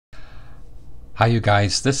Hi you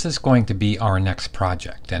guys, this is going to be our next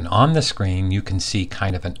project, and on the screen you can see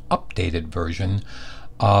kind of an updated version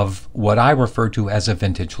of what I refer to as a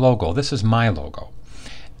vintage logo. This is my logo,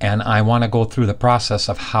 and I want to go through the process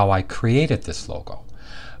of how I created this logo.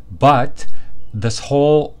 But this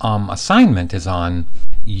whole assignment is on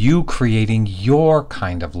you creating your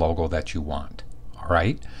kind of logo that you want. All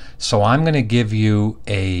right, so I'm going to give you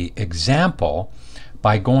an example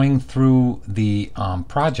by going through the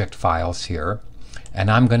project files here, and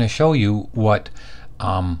I'm going to show you what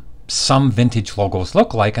some vintage logos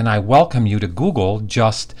look like, and I welcome you to Google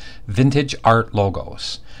just vintage art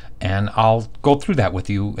logos, and I'll go through that with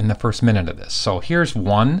you in the first minute of this. So here's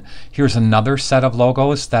one. Here's another set of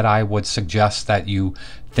logos that I would suggest that you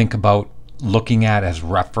think about looking at as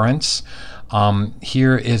reference.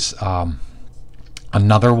 Here is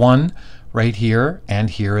another one right here, and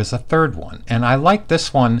here is a third one, and I like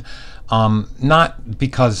this one not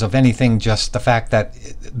because of anything, just the fact that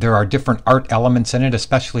there are different art elements in it,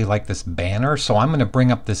 especially like this banner. So I'm going to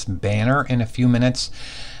bring up this banner in a few minutes,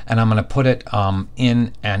 and I'm going to put it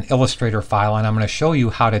in an Illustrator file, and I'm going to show you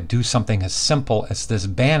how to do something as simple as this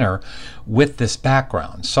banner with this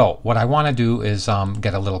background. So what I want to do is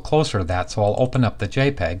get a little closer to that, so I'll open up the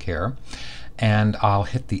JPEG here, and I'll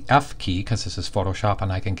hit the F key because this is Photoshop,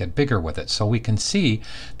 and I can get bigger with it. So we can see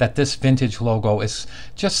that this vintage logo is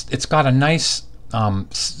just, it's got a nice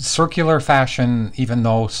circular fashion, even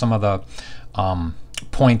though some of the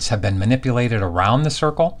points have been manipulated around the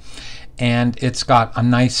circle. And it's got a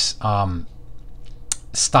nice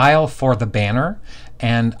style for the banner.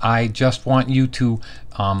 And I just want you to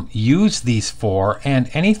use these four and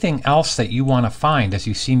anything else that you want to find as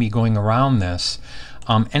you see me going around this.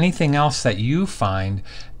 Anything else that you find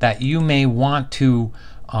that you may want to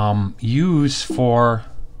use for,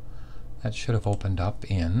 that should have opened up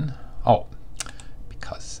in, oh,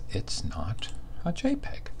 because it's not a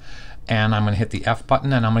JPEG. And I'm going to hit the F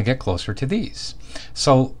button, and I'm going to get closer to these.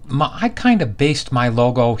 So I kind of based my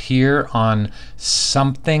logo here on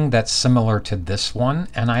something that's similar to this one,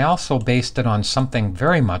 and I also based it on something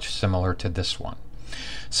very much similar to this one.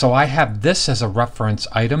 So I have this as a reference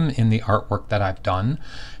item in the artwork that I've done.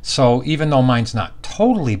 So even though mine's not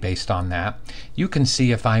totally based on that, you can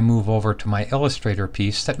see if I move over to my Illustrator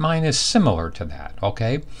piece that mine is similar to that,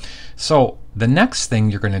 okay? So the next thing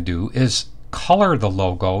you're going to do is color the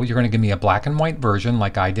logo. You're going to give me a black and white version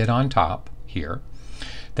like I did on top here.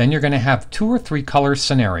 Then you're going to have 2 or 3 color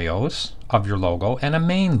scenarios of your logo and a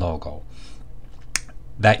main logo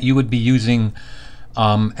that you would be using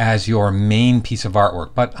as your main piece of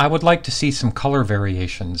artwork. But I would like to see some color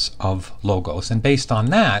variations of logos, and based on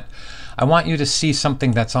that I want you to see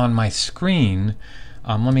something that's on my screen.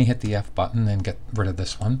 Let me hit the F button and get rid of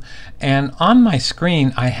this one. And on my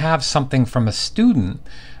screen I have something from a student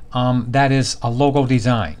that is a logo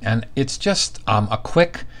design, and it's just a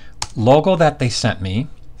quick logo that they sent me,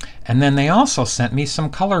 and then they also sent me some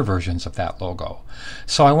color versions of that logo.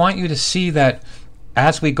 So I want you to see that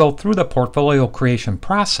as we go through the portfolio creation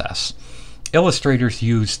process, illustrators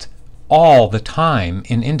used all the time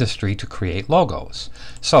in industry to create logos.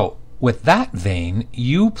 So with that vein,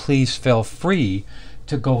 you please feel free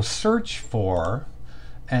to go search for,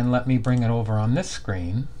 and let me bring it over on this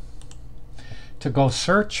screen, to go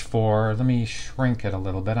search for, let me shrink it a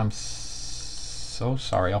little bit, I'm so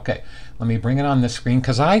sorry. Okay, let me bring it on this screen,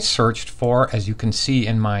 because I searched for, as you can see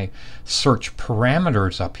in my search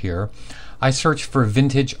parameters up here, I searched for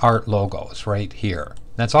vintage art logos right here.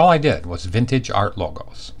 That's all I did, was vintage art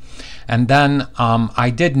logos. And then I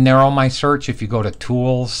did narrow my search. If you go to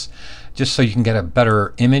tools, just so you can get a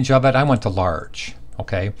better image of it, I went to large,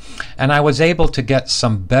 okay? And I was able to get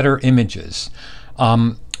some better images.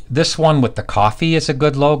 This one with the coffee is a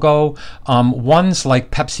good logo. Ones like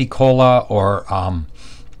Pepsi Cola or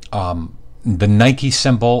the Nike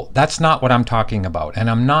symbol, that's not what I'm talking about. And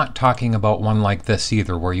I'm not talking about one like this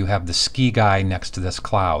either, where you have the ski guy next to this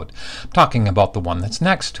cloud. I'm talking about the one that's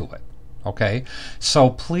next to it. Okay, so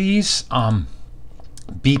please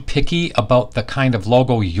be picky about the kind of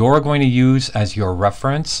logo you're going to use as your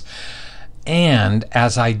reference. And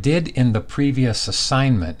as I did in the previous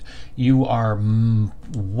assignment, you are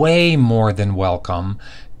way more than welcome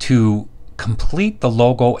to complete the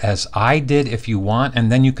logo as I did if you want,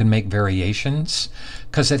 and then you can make variations,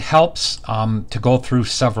 because it helps to go through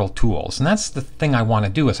several tools. And that's the thing I want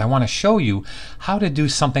to do, is I want to show you how to do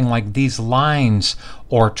something like these lines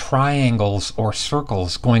or triangles or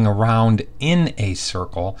circles going around in a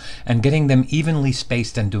circle and getting them evenly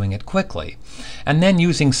spaced and doing it quickly. And then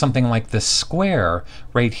using something like this square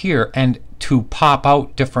right here and to pop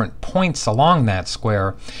out different points along that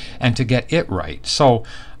square and to get it right. So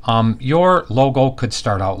Your logo could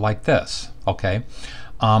start out like this. Okay,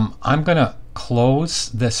 I'm going to close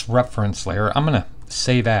this reference layer. I'm going to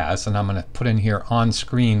save as, and I'm going to put in here on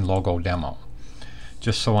screen logo demo,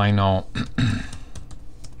 just so I know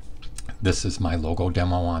this is my logo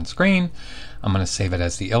demo on screen. I'm going to save it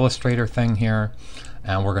as the Illustrator thing here,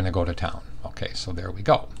 and we're going to go to town. Okay, so there we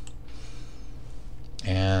go.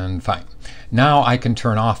 And fine. Now I can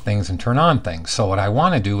turn off things and turn on things. So what I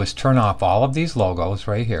want to do is turn off all of these logos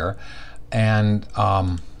right here, and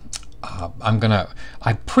I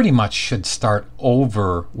pretty much should start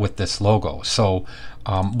over with this logo. So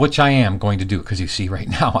which I am going to do, because you see right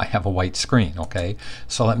now I have a white screen. Okay,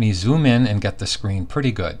 so let me zoom in and get the screen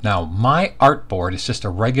pretty good. Now my artboard is just a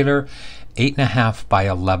regular 8.5 by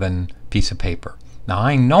 11 piece of paper. Now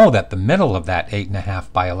I know that the middle of that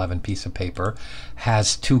 8.5 by 11 piece of paper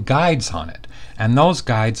has two guides on it, and those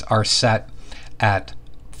guides are set at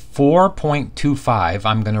 4.25.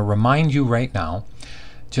 I'm going to remind you right now,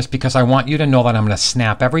 just because I want you to know that I'm going to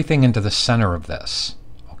snap everything into the center of this.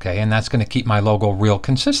 Okay, and that's going to keep my logo real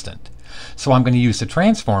consistent. So I'm going to use the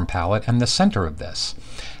transform palette and the center of this.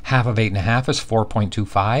 Half of 8.5 is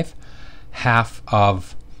 4.25. Half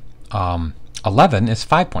of 11 is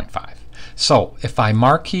 5.5. So if I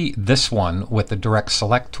marquee this one with the direct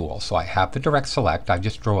select tool, so I have the direct select, I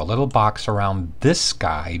just draw a little box around this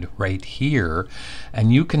guide right here,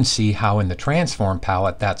 and you can see how in the transform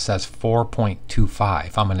palette that says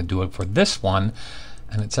 4.25. I'm going to do it for this one,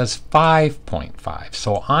 and it says 5.5.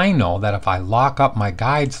 So I know that if I lock up my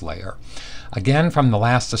guides layer, again from the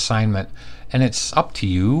last assignment, and it's up to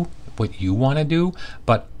you what you want to do,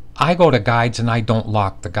 but I go to guides and I don't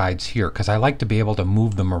lock the guides here because I like to be able to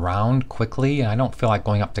move them around quickly, and I don't feel like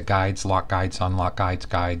going up to guides, lock guides, unlock guides,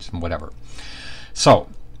 guides, and whatever. So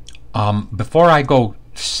before I go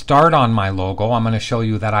start on my logo, I'm going to show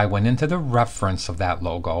you that I went into the reference of that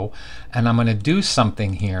logo, and I'm going to do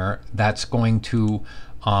something here that's going to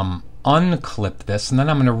unclip this, and then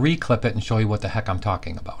I'm going to reclip it and show you what the heck I'm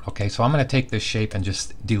talking about. Okay, so I'm going to take this shape and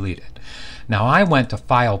just delete it. Now I went to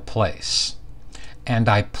File, Place, and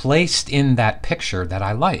I placed in that picture that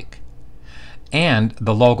I like. And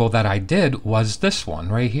the logo that I did was this one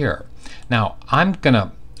right here. Now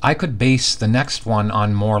I could base the next one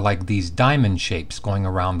on more like these diamond shapes going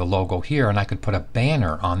around the logo here, and I could put a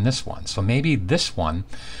banner on this one. So maybe this one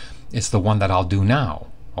is the one that I'll do now.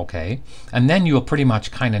 Okay, and then you'll pretty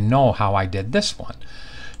much kind of know how I did this one.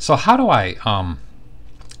 So how do I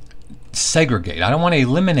segregate? I don't want to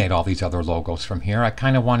eliminate all these other logos from here. I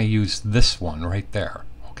kind of want to use this one right there.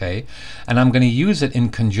 Okay, and I'm going to use it in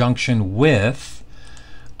conjunction with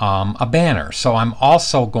a banner. So I'm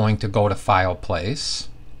also going to go to File, Place,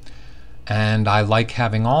 and I like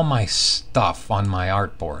having all my stuff on my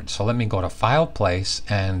artboard. So let me go to File, Place,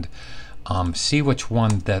 and see which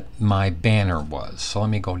one that my banner was. So let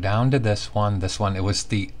me go down to this one. This one, it was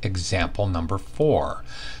the example number 4.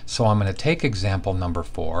 So I'm going to take example number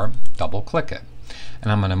 4, double click it,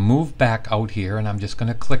 and I'm going to move back out here, and I'm just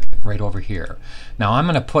going to click it right over here. Now I'm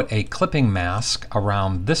going to put a clipping mask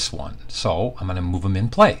around this one. So I'm going to move them in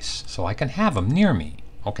place so I can have them near me.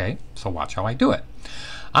 Okay, so watch how I do it.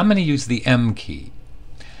 I'm going to use the M key.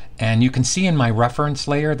 And you can see in my reference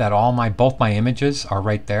layer that both my images are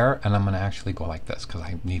right there, and I'm going to actually go like this because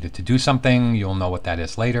I needed to do something. You'll know what that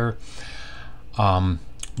is later.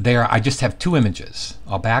 There I just have 2 images.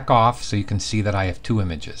 I'll back off so you can see that I have 2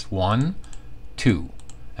 images. 1, 2,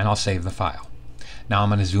 and I'll save the file. Now I'm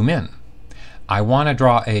going to zoom in. I want to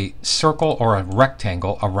draw a circle or a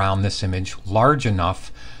rectangle around this image large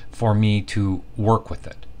enough for me to work with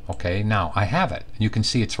it. Okay, now I have it. You can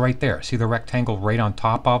see it's right there. See the rectangle right on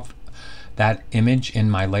top of that image in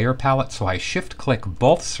my layer palette? So I shift click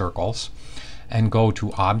both circles and go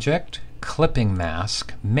to Object, Clipping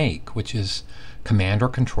Mask, Make, which is Command or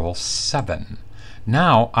Control 7.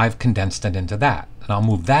 Now I've condensed it into that. And I'll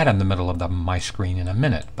move that in the middle of my screen in a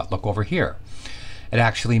minute. But look over here. It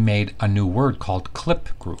actually made a new word called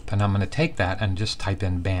Clip Group. And I'm going to take that and just type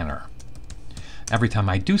in banner. Every time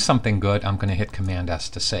I do something good, I'm going to hit Command S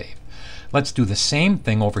to save. Let's do the same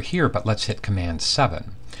thing over here, but let's hit Command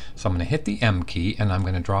 7. So I'm going to hit the M key, and I'm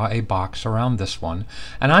going to draw a box around this one,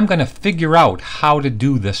 and I'm going to figure out how to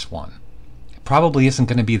do this one. It probably isn't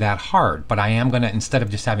going to be that hard, but I am going to, instead of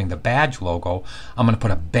just having the badge logo, I'm going to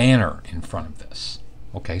put a banner in front of this.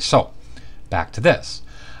 Okay, so back to this.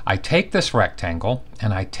 I take this rectangle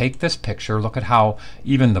and I take this picture. Look at how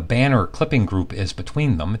even the banner clipping group is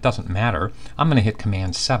between them. It doesn't matter. I'm going to hit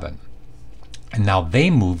Command 7. And now they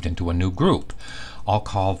moved into a new group. I'll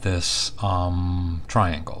call this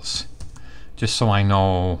triangles, just so I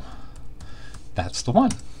know that's the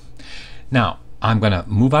one. Now, I'm going to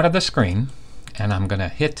move out of the screen, and I'm going to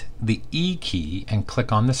hit the E key and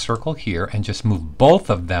click on the circle here and just move both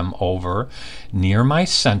of them over near my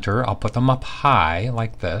center. I'll put them up high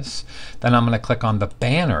like this. Then I'm going to click on the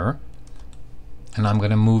banner, and I'm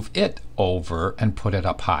going to move it over and put it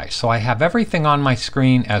up high. So I have everything on my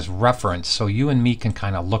screen as reference so you and me can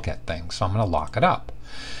kind of look at things. So I'm going to lock it up.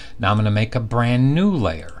 Now I'm going to make a brand new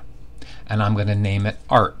layer, and I'm going to name it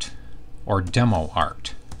Art or Demo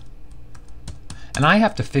Art. And I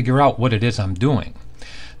have to figure out what it is I'm doing.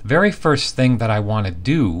 The very first thing that I want to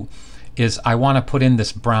do is I want to put in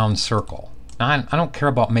this brown circle. Now, I don't care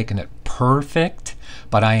about making it perfect,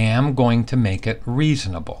 but I am going to make it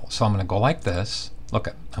reasonable. So I'm going to go like this.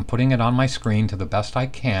 Look, I'm putting it on my screen to the best I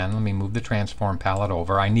can. Let me move the transform palette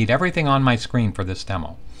over. I need everything on my screen for this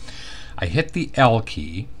demo. I hit the L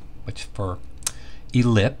key, which for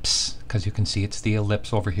ellipse, because you can see it's the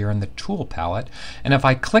ellipse over here in the tool palette. And if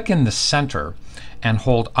I click in the center and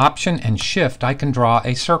hold Option and Shift, I can draw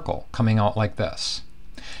a circle coming out like this.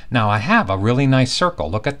 Now I have a really nice circle.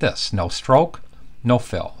 Look at this. No stroke, no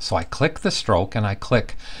fill. So I click the stroke and I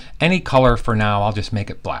click any color for now. I'll just make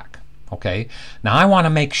it black. Okay. Now I want to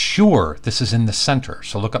make sure this is in the center.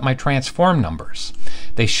 So look at my transform numbers.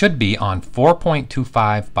 They should be on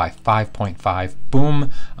 4.25 by 5.5.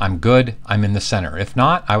 Boom. I'm good. I'm in the center. If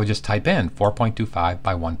not, I would just type in 4.25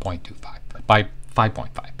 by 1.25 by 5.5.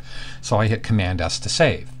 So I hit Command S to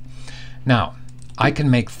save. Now I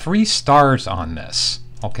can make 3 stars on this.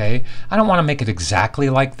 Okay. I don't want to make it exactly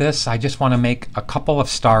like this. I just want to make a couple of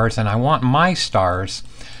stars, and I want my stars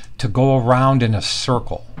to go around in a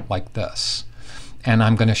circle like this. And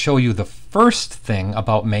I'm going to show you the first thing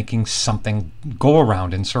about making something go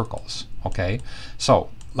around in circles. Okay, so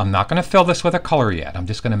I'm not going to fill this with a color yet. I'm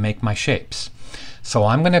just going to make my shapes. So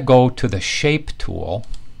I'm going to go to the shape tool,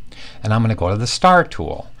 and I'm going to go to the star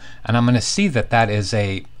tool, and I'm going to see that that is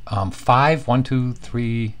a 5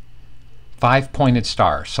 pointed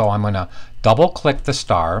star. So I'm going to double click the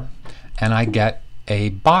star, and I get a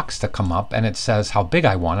box to come up, and it says how big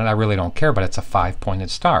I want it. I really don't care, but it's a 5-pointed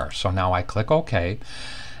star. So now I click OK,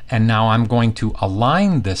 and now I'm going to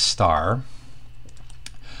align this star.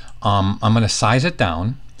 I'm going to size it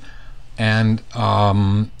down, and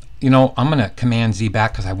you know, I'm going to Command Z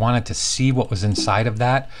back because I wanted to see what was inside of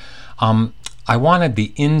that. I wanted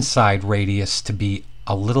the inside radius to be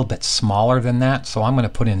a little bit smaller than that, so I'm going to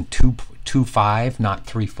put in 2.5, not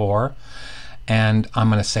 3.4. And I'm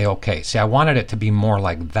going to say OK. See, I wanted it to be more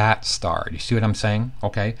like that star. Do you see what I'm saying?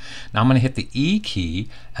 OK. Now I'm going to hit the E key,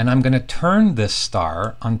 and I'm going to turn this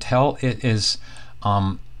star until it is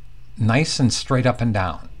nice and straight up and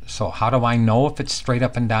down. So how do I know if it's straight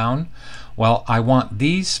up and down? Well, I want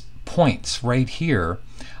these points right here.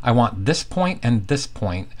 I want this point and this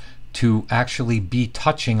point to actually be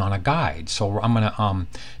touching on a guide. So I'm going to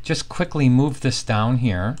just quickly move this down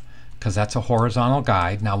here, because that's a horizontal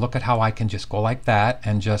guide. Now look at how I can just go like that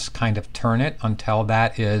and just kind of turn it until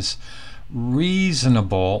that is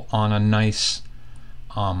reasonable on a nice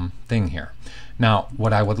thing here. Now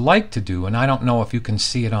what I would like to do, and I don't know if you can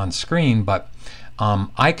see it on screen, but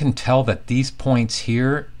I can tell that these points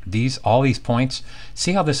here, all these points,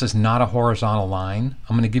 see how this is not a horizontal line?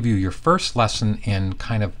 I'm going to give you your first lesson in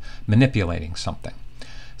kind of manipulating something.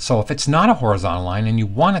 So if it's not a horizontal line and you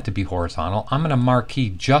want it to be horizontal, I'm going to marquee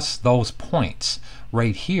just those points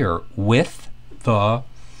right here with the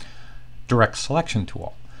direct selection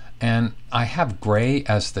tool. And I have gray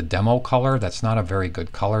as the demo color. That's not a very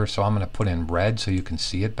good color, so I'm going to put in red so you can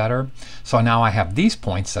see it better. So now I have these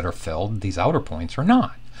points that are filled, these outer points are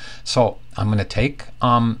not. So I'm going to take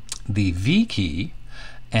the V key,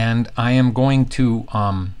 and I am going to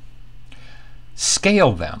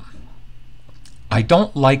scale them. I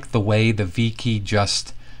don't like the way the V key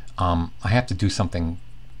just, I have to do something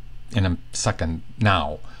in a second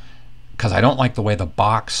now, because I don't like the way the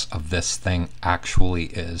box of this thing actually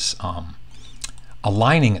is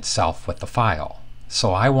aligning itself with the file.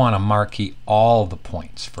 So I want to marquee all the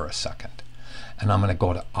points for a second. And I'm going to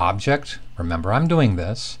go to Object, remember I'm doing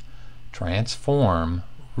this, Transform,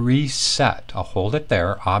 Reset, I'll hold it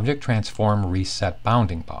there, Object, Transform, Reset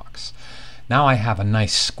Bounding Box. Now I have a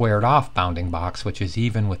nice squared off bounding box, which is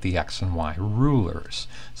even with the X and Y rulers.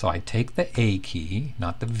 So I take the A key,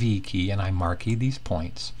 not the V key, and I marquee these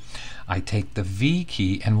points. I take the V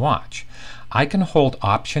key and watch. I can hold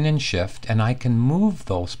Option and Shift, and I can move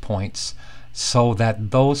those points so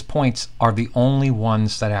that those points are the only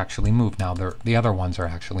ones that actually move. Now the other ones are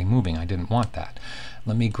actually moving. I didn't want that.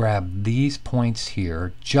 Let me grab these points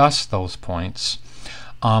here, just those points.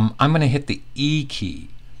 I'm going to hit the E key.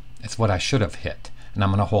 It's what I should have hit. And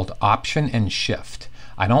I'm going to hold Option and Shift.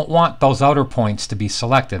 I don't want those outer points to be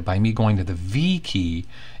selected. By me going to the V key,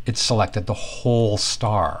 it's selected the whole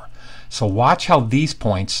star. So watch how these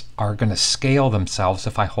points are going to scale themselves.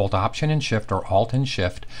 If I hold Option and Shift or Alt and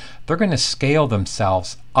Shift, they're going to scale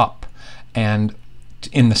themselves up and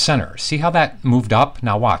in the center. See how that moved up?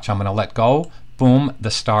 Now watch, I'm going to let go. Boom,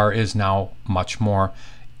 the star is now much more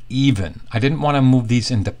even. I didn't want to move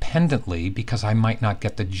these independently because I might not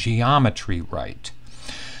get the geometry right.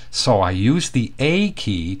 So I use the A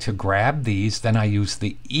key to grab these, then I use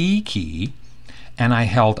the E key, and I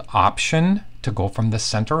held Option to go from the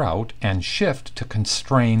center out and Shift to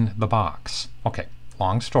constrain the box. Okay,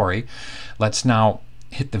 long story. Let's now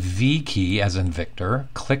hit the V key as in Victor,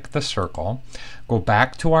 click the circle, go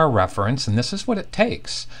back to our reference, and this is what it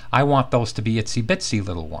takes. I want those to be itsy bitsy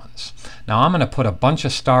little ones. Now I'm going to put a bunch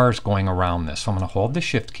of stars going around this. So I'm going to hold the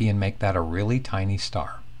Shift key and make that a really tiny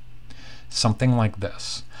star. Something like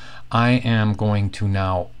this. I am going to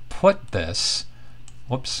now put this,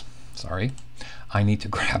 whoops, sorry, I need to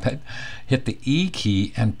grab it, hit the E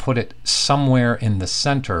key and put it somewhere in the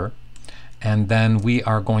center, and then we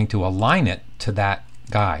are going to align it to that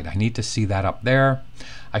guide. I need to see that up there.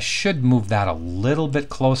 I should move that a little bit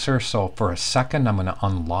closer, so for a second I'm going to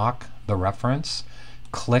unlock the reference,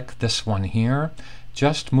 click this one here,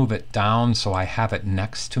 just move it down so I have it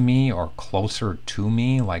next to me or closer to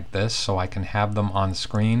me like this, so I can have them on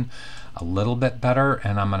screen a little bit better,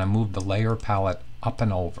 and I'm going to move the layer palette up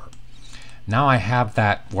and over. Now I have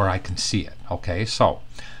that where I can see it. Okay, so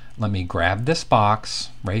let me grab this box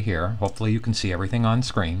right here. Hopefully you can see everything on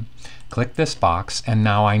screen. Click this box, and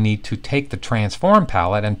now I need to take the transform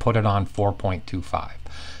palette and put it on 4.25.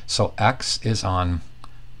 So X is on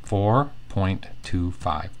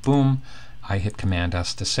 4.25. Boom. I hit Command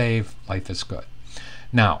S to save. Life is good.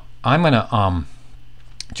 Now I'm going to,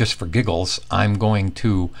 just for giggles, I'm going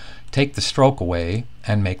to take the stroke away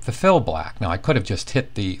and make the fill black. Now I could have just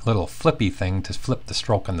hit the little flippy thing to flip the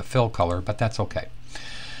stroke and the fill color, but that's okay.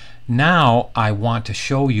 Now I want to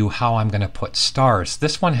show you how I'm going to put stars.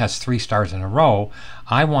 This one has 3 stars in a row.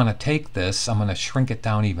 I want to take this, I'm going to shrink it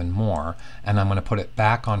down even more, and I'm going to put it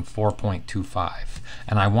back on 4.25.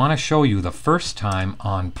 And I want to show you the first time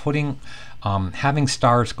on putting, having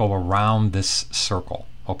stars go around this circle.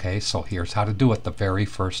 Okay, so here's how to do it the very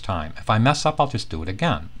first time. If I mess up, I'll just do it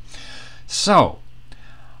again. So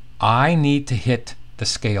I need to hit the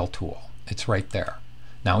scale tool. It's right there.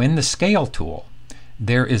 Now in the scale tool,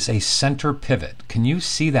 there is a center pivot. Can you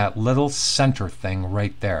see that little center thing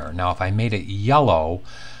right there? Now if I made it yellow,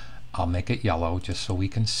 I'll make it yellow just so we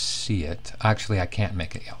can see it. Actually, I can't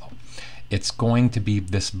make it yellow. It's going to be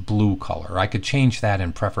this blue color. I could change that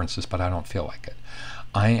in preferences, but I don't feel like it.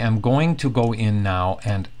 I am going to go in now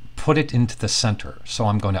and put it into the center. So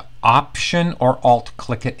I'm going to Option or Alt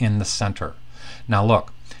click it in the center. Now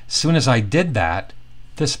look, as soon as I did that,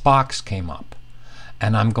 this box came up.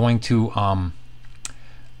 And I'm going to,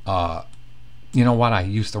 you know what, I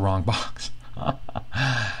used the wrong box.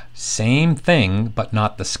 Same thing, but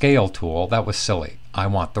not the scale tool. That was silly. I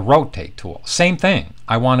want the rotate tool. Same thing.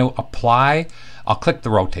 I want to apply, I'll click the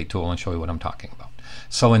rotate tool and show you what I'm talking about.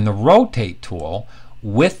 So in the rotate tool,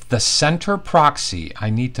 with the center proxy, I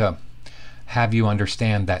need to have you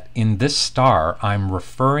understand that in this star, I'm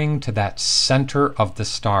referring to that center of the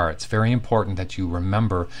star. It's very important that you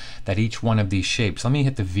remember that each one of these shapes, let me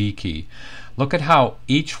hit the V key. Look at how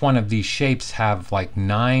each one of these shapes have like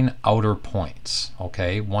 9 outer points.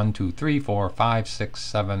 Okay, 1, 2, 3, 4, 5, 6,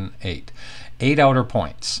 7, 8. 8 outer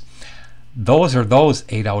points. Those are those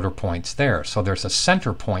 8 outer points there. So there's a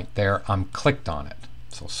center point there. I'm clicked on it.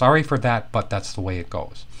 So sorry for that, but that's the way it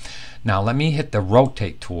goes. Now let me hit the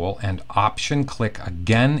rotate tool and Option click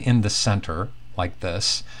again in the center like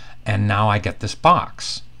this, and now I get this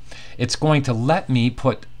box. It's going to let me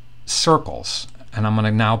put circles, and I'm going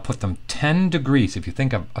to now put them 10 degrees. If you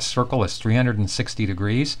think of a circle as 360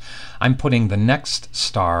 degrees, I'm putting the next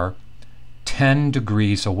star 10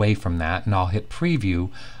 degrees away from that, and I'll hit preview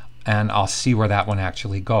and I'll see where that one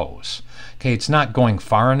actually goes. Okay, it's not going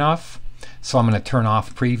far enough. So I'm going to turn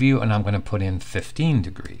off preview and I'm going to put in 15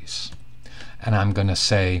 degrees. And I'm going to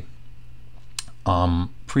say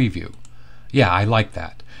preview. Yeah, I like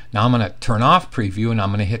that. Now I'm going to turn off preview and I'm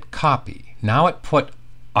going to hit copy. Now it put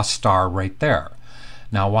a star right there.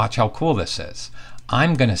 Now watch how cool this is.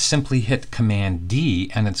 I'm going to simply hit Command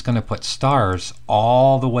D and it's going to put stars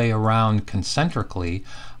all the way around concentrically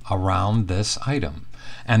around this item.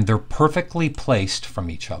 And they're perfectly placed from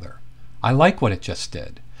each other. I like what it just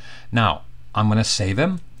did. Now, I'm going to save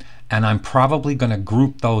them, and I'm probably going to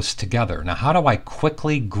group those together. Now, how do I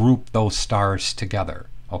quickly group those stars together?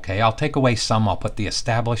 Okay, I'll take away some. I'll put the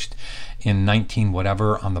established in 19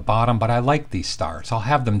 whatever on the bottom, but I like these stars. I'll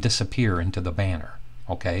have them disappear into the banner.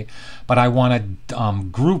 Okay, but I want to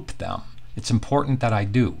group them. It's important that I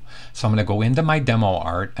do. So I'm going to go into my demo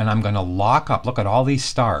art and I'm going to lock up. Look at all these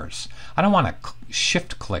stars. I don't want to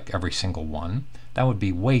shift click every single one. That would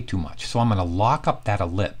be way too much. So I'm going to lock up that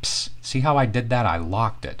ellipse. See how I did that? I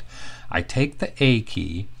locked it. I take the A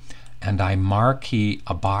key and I marquee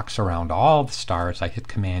a box around all the stars. I hit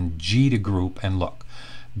Command G to group, and look,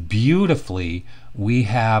 beautifully we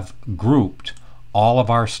have grouped all of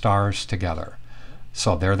our stars together.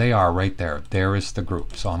 So there they are right there. There is the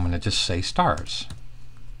group. So I'm going to just say stars.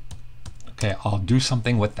 Okay, I'll do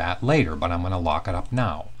something with that later, but I'm going to lock it up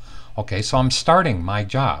now. Okay, so I'm starting my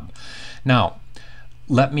job. Now,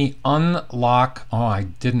 let me unlock, oh, I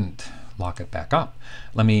didn't lock it back up.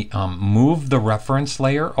 Let me move the reference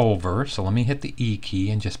layer over. So let me hit the E key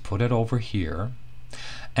and just put it over here.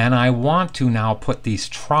 And I want to now put these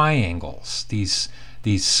triangles, these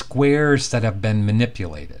squares that have been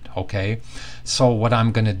manipulated. Okay, so what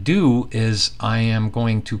I'm going to do is I am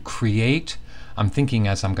going to create, I'm thinking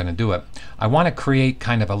as I'm going to do it, I want to create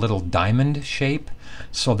kind of a little diamond shape.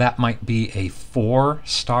 So that might be a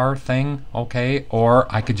 4-star thing, okay?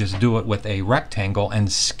 Or I could just do it with a rectangle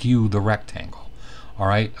and skew the rectangle. All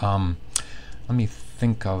right, let me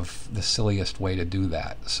think of the silliest way to do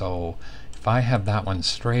that. So if I have that one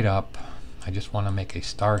straight up, I just want to make a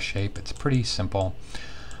star shape. It's pretty simple.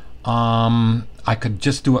 I could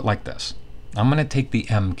just do it like this. I'm going to take the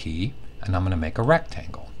M key and I'm going to make a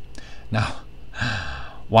rectangle. Now,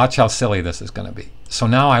 watch how silly this is going to be. So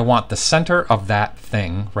now I want the center of that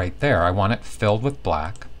thing right there. I want it filled with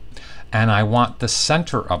black. And I want the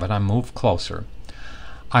center of it, I move closer.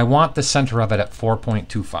 I want the center of it at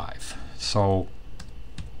 4.25. So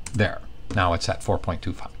there. Now it's at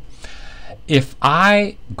 4.25. If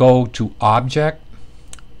I go to Object,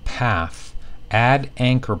 Path, Add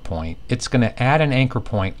Anchor Point, it's going to add an anchor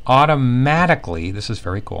point automatically, this is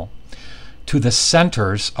very cool, to the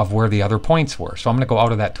centers of where the other points were. So I'm going to go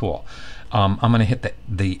out of that tool. I'm going to hit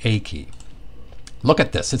the A key. Look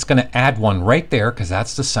at this. It's going to add one right there because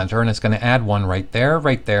that's the center, and it's going to add one right there,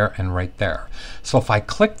 and right there. So if I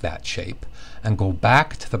click that shape and go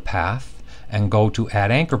back to the path and go to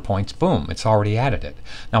add anchor points, boom, it's already added it.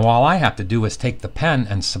 Now all I have to do is take the pen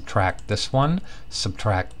and subtract this one,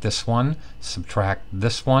 subtract this one, subtract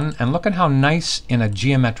this one, and look at how nice in a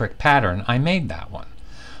geometric pattern I made that one.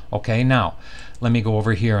 Okay, now let me go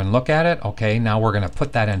over here and look at it. Okay, now we're going to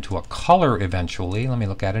put that into a color eventually. Let me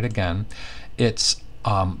look at it again. It's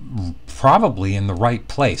probably in the right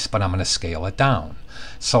place, but I'm going to scale it down.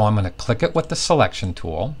 So I'm going to click it with the selection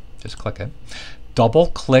tool. Just click it. Double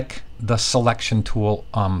click the selection tool,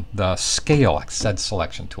 the scale, I said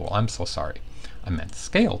selection tool. I'm so sorry. I meant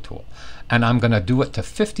scale tool. And I'm going to do it to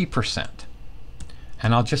 50%.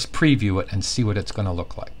 And I'll just preview it and see what it's going to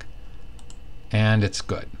look like. And it's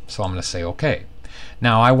good. So I'm going to say OK.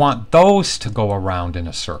 Now I want those to go around in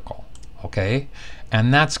a circle. Okay?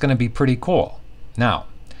 And that's going to be pretty cool. Now,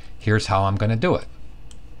 here's how I'm going to do it.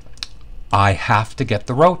 I have to get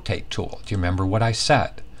the rotate tool. Do you remember what I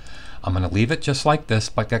said? I'm going to leave it just like this,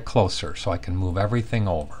 but get closer so I can move everything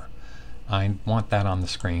over. I want that on the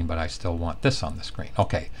screen, but I still want this on the screen.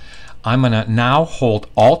 Okay. I'm going to now hold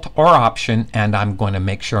Alt or Option, and I'm going to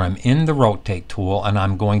make sure I'm in the rotate tool, and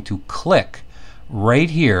I'm going to click right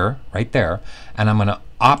here, right there, and I'm going to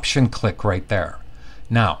Option click right there.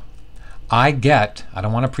 Now, I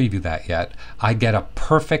don't want to preview that yet, I get a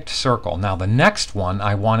perfect circle. Now the next one,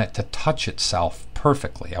 I want it to touch itself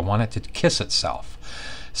perfectly. I want it to kiss itself.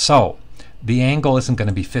 So the angle isn't going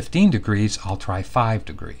to be 15 degrees, I'll try 5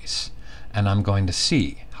 degrees. And I'm going to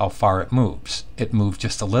see how far it moves. It moved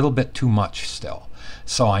just a little bit too much still.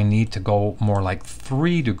 So I need to go more like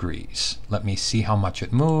 3 degrees. Let me see how much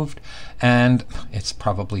it moved. And it's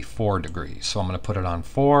probably 4 degrees. So I'm going to put it on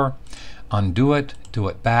 4, undo it, do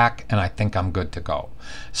it back, and I think I'm good to go.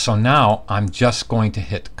 So now I'm just going to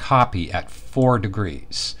hit copy at 4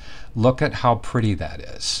 degrees. Look at how pretty that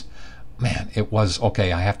is. Man, it was,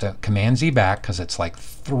 okay, I have to Command Z back because it's like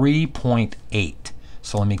 3.8.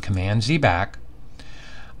 So let me Command Z back.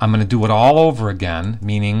 I'm going to do it all over again,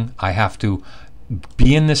 meaning I have to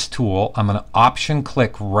be in this tool. I'm going to Option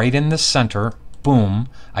click right in the center. Boom.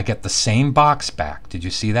 I get the same box back. Did you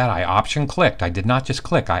see that? I Option clicked. I did not just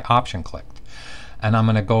click. I Option clicked. And I'm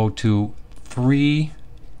going to go to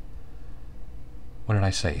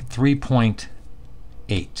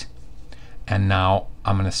 3.8. And now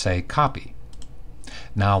I'm going to say copy.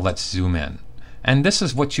 Now let's zoom in. And this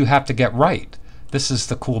is what you have to get right. This is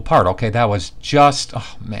the cool part. Okay, that was just,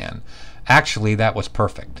 oh man, Actually, that was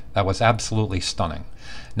perfect. That was absolutely stunning.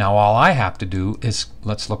 Now all I have to do is,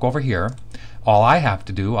 let's look over here. All I have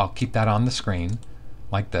to do, I'll keep that on the screen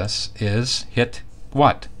like this, is hit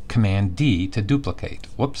what? Command D to duplicate.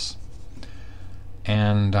 Whoops.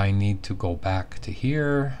 And I need to go back to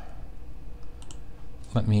here.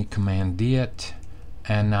 Let me Command D it.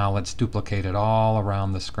 And now let's duplicate it all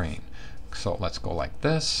around the screen. So let's go like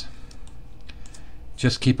this.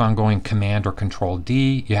 Just keep on going Command or Control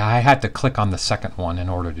D. Yeah, I had to click on the second one in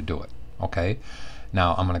order to do it. Okay.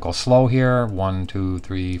 Now I'm going to go slow here. 1, 2,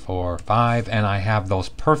 3, 4, 5. And I have those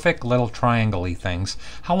perfect little triangle-y things.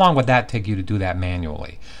 How long would that take you to do that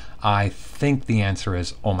manually? I think the answer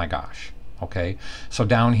is, oh my gosh. Okay, so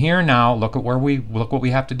down here now, look what we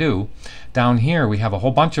have to do. Down here we have a whole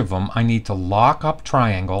bunch of them. I need to lock up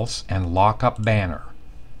triangles and lock up banner,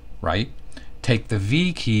 right? Take the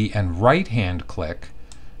V key and right-hand click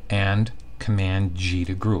and Command G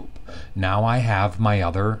to group. Now I have my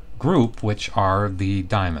other group, which are the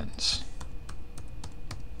diamonds.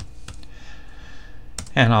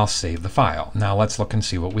 And I'll save the file. Now let's look and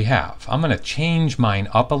see what we have. I'm going to change mine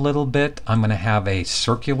up a little bit. I'm going to have a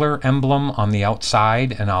circular emblem on the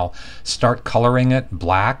outside, and I'll start coloring it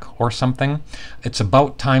black or something. It's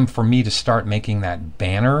about time for me to start making that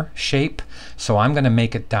banner shape, so I'm going to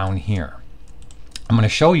make it down here. I'm going to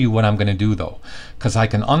show you what I'm going to do though, because I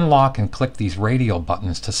can unlock and click these radial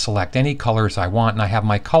buttons to select any colors I want, and I have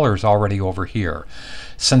my colors already over here.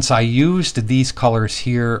 Since I used these colors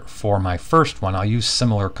here for my first one, I'll use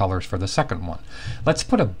similar colors for the second one. Let's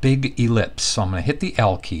put a big ellipse. So I'm going to hit the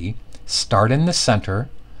L key, start in the center,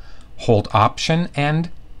 hold Option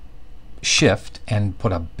and Shift, and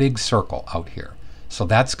put a big circle out here. So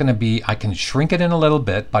that's going to be, I can shrink it in a little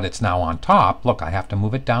bit, but it's now on top. Look, I have to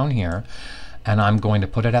move it down here, and I'm going to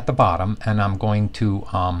put it at the bottom, and I'm going to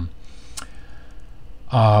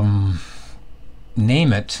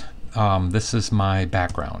name it. This is my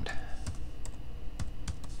background.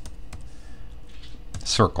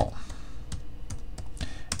 Circle.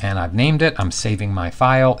 And I've named it. I'm saving my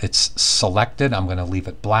file. It's selected. I'm going to leave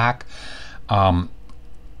it black. I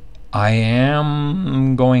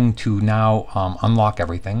am going to now unlock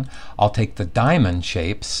everything. I'll take the diamond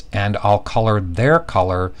shapes and I'll color their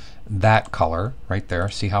color that color right there.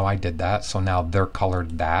 See how I did that? So now they're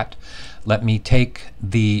colored that. Let me take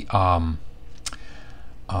the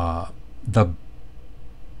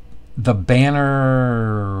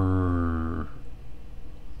banner.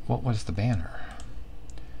 What was the banner?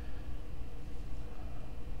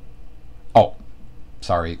 Oh,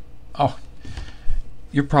 sorry. Oh,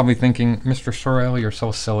 you're probably thinking, Mr. Sorrell, you're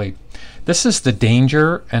so silly. This is the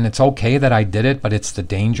danger, and it's okay that I did it, but it's the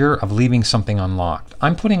danger of leaving something unlocked.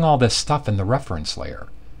 I'm putting all this stuff in the reference layer.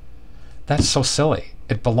 That's so silly.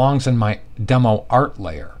 It belongs in my demo art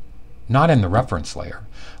layer, not in the reference layer.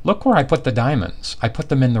 Look where I put the diamonds. I put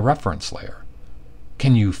them in the reference layer.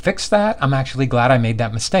 Can you fix that? I'm actually glad I made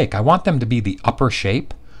that mistake. I want them to be the upper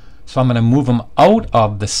shape, so I'm going to move them out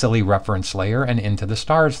of the silly reference layer and into the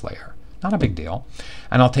stars layer. Not a big deal.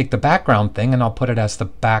 And I'll take the background thing and I'll put it as the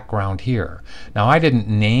background here. Now I didn't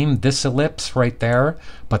name this ellipse right there,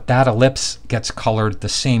 but that ellipse gets colored the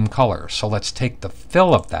same color. So let's take the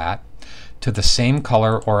fill of that to the same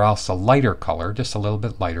color, or else a lighter color, just a little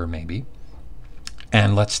bit lighter maybe.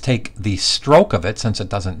 And let's take the stroke of it, since it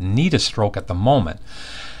doesn't need a stroke at the moment.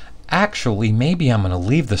 Actually, maybe I'm going to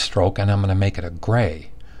leave the stroke and I'm going to make it a gray.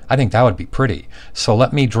 I think that would be pretty. So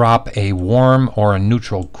let me drop a warm or a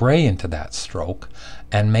neutral gray into that stroke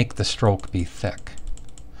and make the stroke be thick.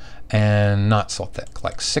 And not so thick,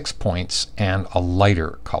 like 6 points and a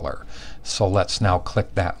lighter color. So let's now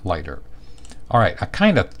click that lighter. All right, I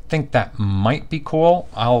kind of think that might be cool.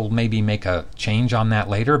 I'll maybe make a change on that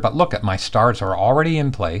later, but look at my stars are already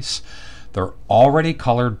in place. They're already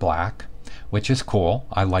colored black, which is cool.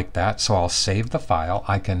 I like that. So I'll save the file.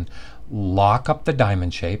 I can lock up the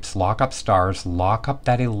diamond shapes, lock up stars, lock up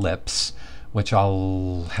that ellipse, which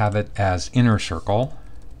I'll have it as inner circle.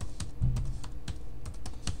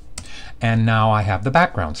 And now I have the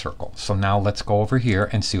background circle. So now let's go over here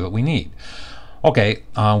and see what we need. Okay,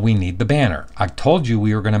 we need the banner. I told you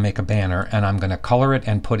we were going to make a banner, and I'm going to color it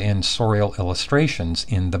and put in Sorrel Illustrations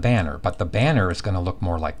in the banner, but the banner is going to look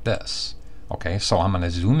more like this. Okay, so I'm going to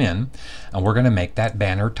zoom in, and we're going to make that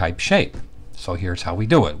banner type shape. So here's how we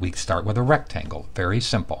do it. We start with a rectangle, very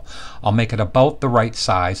simple. I'll make it about the right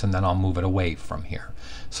size, and then I'll move it away from here.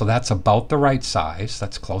 So that's about the right size.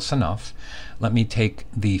 That's close enough. Let me take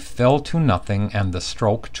the fill to nothing and the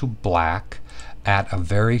stroke to black at a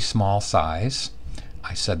very small size.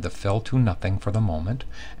 I said the fill to nothing for the moment,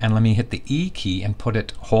 and let me hit the E key and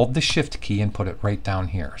hold the shift key and put it right down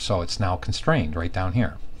here. So it's now constrained right down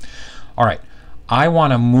here. All right, I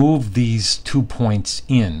want to move these 2 points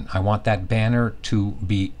in. I want that banner to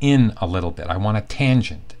be in a little bit. I want to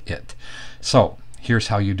tangent it. So here's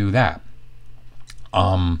how you do that.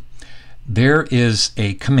 There is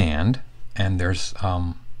a command, and there's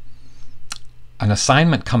an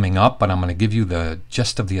assignment coming up, but I'm going to give you the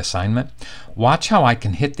gist of the assignment. Watch how I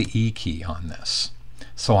can hit the E key on this.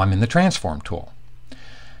 So I'm in the transform tool.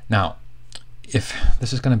 Now, if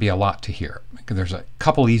this is going to be a lot to hear, because there's a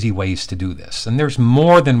couple easy ways to do this, and there's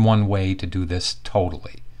more than one way to do this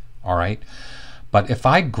totally. All right, but if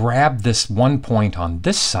I grab this 1 point on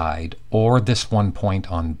this side or this 1 point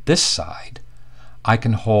on this side, I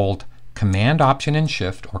can hold Command Option and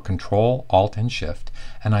Shift, or Control Alt and Shift,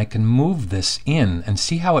 and I can move this in, and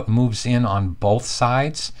see how it moves in on both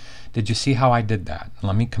sides. Did you see how I did that?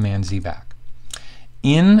 Let me Command Z back.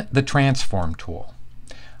 In the transform tool,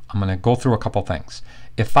 I'm going to go through a couple things.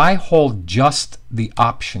 If I hold just the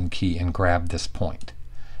Option key and grab this point,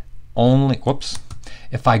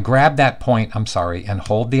 if I grab that point, I'm sorry, and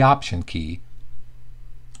hold the Option key,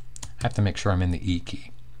 I have to make sure I'm in the E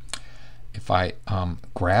key. If I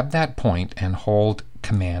grab that point and hold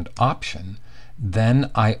Command Option, then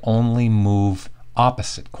I only move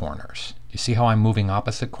opposite corners. You see how I'm moving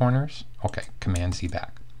opposite corners? Okay, Command Z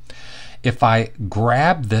back. If I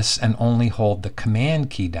grab this and only hold the Command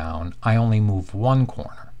key down, I only move one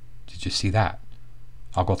corner. Did you see that?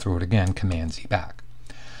 I'll go through it again, Command Z back.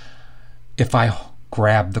 If I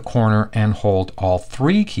grab the corner and hold all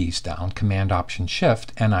 3 keys down, Command Option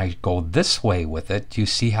Shift, and I go this way with it, do you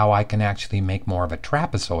see how I can actually make more of a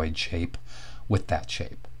trapezoid shape with that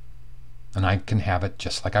shape? And I can have it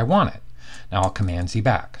just like I want it. Now I'll Command Z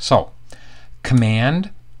back. So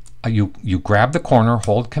Command, you grab the corner,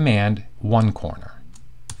 hold Command, one corner.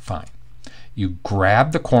 Fine. You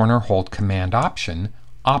grab the corner, hold Command Option,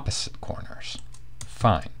 opposite corners.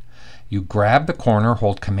 Fine. You grab the corner,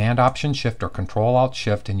 hold Command Option Shift or Control Alt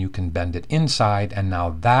Shift, and you can bend it inside. And now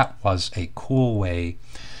that was a cool way,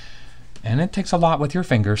 and it takes a lot with your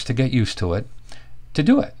fingers to get used to it, to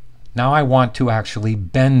do it. Now I want to actually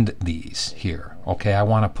bend these here. Okay, I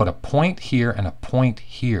want to put a point here and a point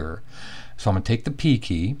here. So I'm going to take the P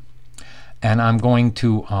key, and I'm going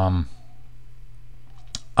to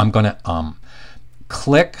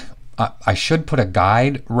click. I should put a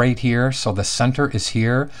guide right here, so the center is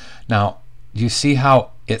here. Now, you see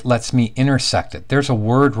how it lets me intersect it? There's a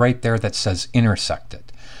word right there that says intersect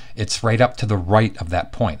it. It's right up to the right of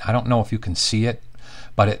that point. I don't know if you can see it,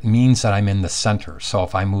 but it means that I'm in the center. So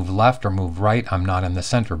if I move left or move right, I'm not in the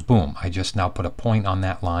center. Boom, I just now put a point on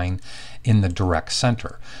that line in the direct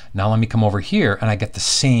center. Now let me come over here and I get the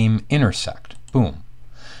same intersect. Boom.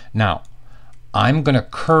 Now, I'm going to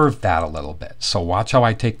curve that a little bit. So watch how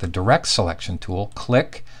I take the direct selection tool,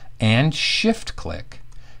 click and shift click.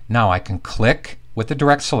 Now I can click with the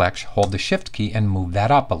direct select, hold the shift key and move that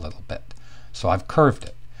up a little bit. So I've curved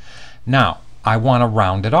it. Now I want to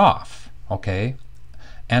round it off, okay?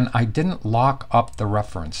 And I didn't lock up the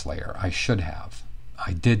reference layer. I should have.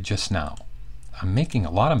 I did just now. I'm making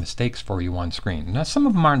a lot of mistakes for you on screen. Now some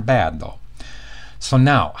of them aren't bad though. So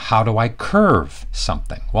now, how do I curve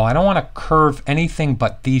something? Well, I don't want to curve anything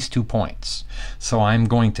but these 2 points. So I'm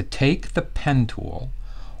going to take the pen tool,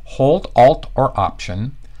 hold Alt or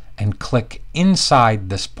Option, and click inside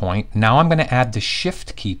this point. Now I'm going to add the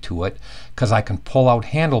Shift key to it because I can pull out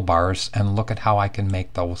handlebars, and look at how I can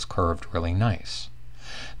make those curved really nice.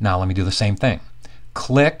 Now let me do the same thing.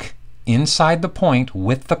 Click inside the point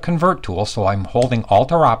with the Convert tool. So I'm holding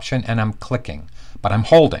Alt or Option and I'm clicking, but I'm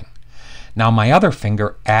holding. Now my other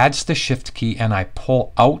finger adds the Shift key and I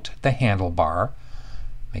pull out the handlebar,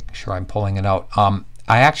 making sure I'm pulling it out.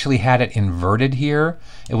 I actually had it inverted here.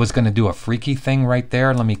 It was going to do a freaky thing right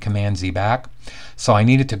there. Let me Command Z back. So I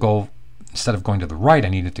needed to go, instead of going to the right, I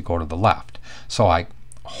needed to go to the left. So I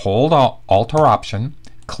hold Alt or Option,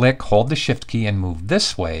 click, hold the Shift key and move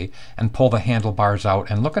this way and pull the handlebars out,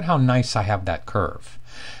 and look at how nice I have that curve.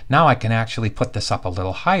 Now I can actually put this up a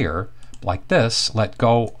little higher like this, let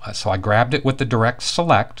go. So I grabbed it with the direct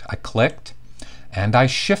select, I clicked and I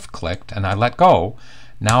shift clicked and I let go.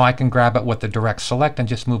 Now I can grab it with the direct select and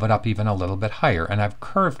just move it up even a little bit higher, and I've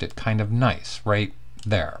curved it kind of nice right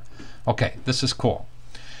there. Okay, this is cool.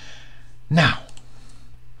 Now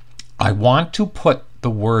I want to put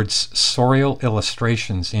the words Sorial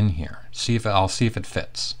Illustrations in here. I'll see if it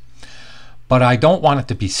fits. But I don't want it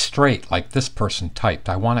to be straight like this person typed.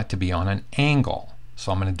 I want it to be on an angle.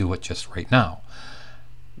 So I'm going to do it just right now.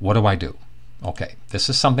 What do? Okay, this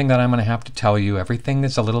is something that I'm going to have to tell you. Everything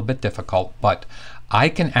is a little bit difficult, but I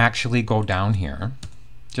can actually go down here.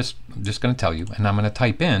 I'm just going to tell you, and I'm going to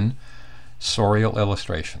type in Sorial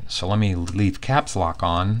Illustrations. So let me leave caps lock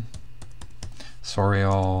on.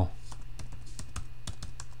 Sorial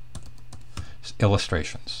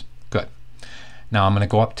Illustrations. Good. Now I'm going to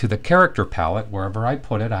go up to the character palette. Wherever I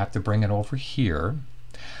put it, I have to bring it over here.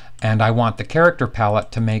 And I want the character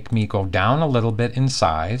palette to make me go down a little bit in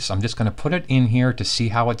size. I'm just going to put it in here to see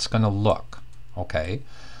how it's going to look. Okay.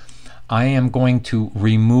 I am going to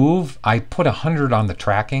remove, I put 100 on the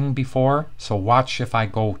tracking before, so watch if I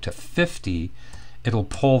go to 50, it'll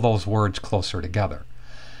pull those words closer together.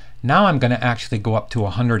 Now I'm going to actually go up to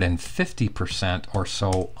 150% or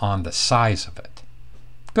so on the size of it.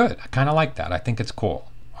 Good, I kind of like that. I think it's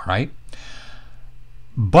cool. All right.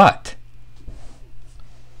 But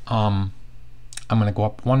I'm going to go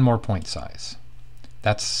up one more point size.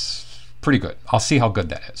 That's pretty good. I'll see how good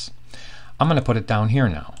that is. I'm going to put it down here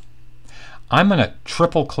now. I'm going to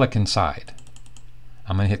triple click inside.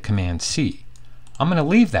 I'm going to hit Command C. I'm going to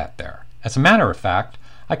leave that there. As a matter of fact,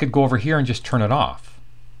 I could go over here and just turn it off.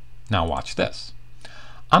 Now watch this.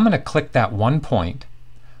 I'm going to click that one point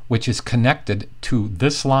which is connected to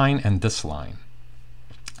this line and this line.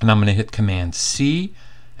 And I'm going to hit Command C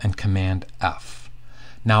and Command F.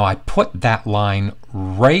 Now I put that line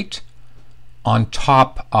right on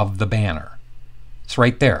top of the banner. It's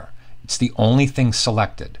right there. It's the only thing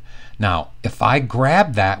selected. Now if I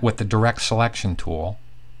grab that with the direct selection tool,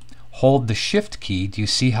 hold the shift key, do you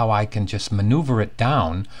see how I can just maneuver it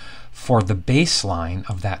down for the baseline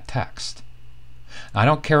of that text? I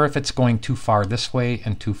don't care if it's going too far this way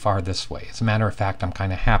and too far this way. As a matter of fact, I'm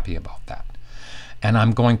kind of happy about that. And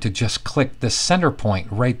I'm going to just click this center point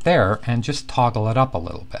right there and just toggle it up a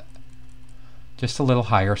little bit. Just a little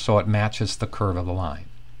higher so it matches the curve of the line.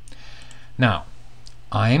 Now,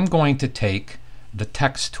 I'm going to take the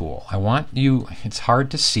text tool. I want you, it's hard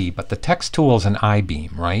to see, but the text tool is an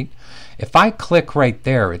I-beam, right? If I click right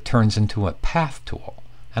there, it turns into a path tool.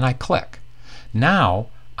 And I click. Now,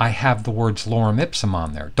 I have the words lorem ipsum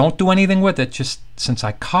on there. Don't do anything with it. Just since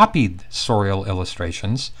I copied Sorial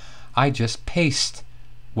Illustrations, I just paste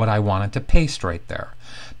what I wanted to paste right there.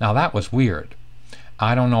 Now that was weird.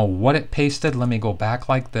 I don't know what it pasted. Let me go back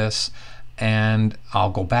like this, and I'll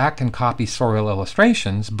go back and copy Sorial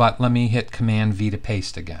Illustrations, but let me hit Command V to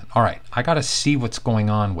paste again. All right, I got to see what's going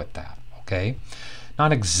on with that, okay?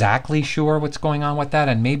 Not exactly sure what's going on with that,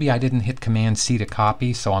 and maybe I didn't hit Command C to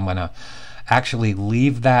copy, so I'm going to actually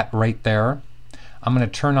leave that right there. I'm going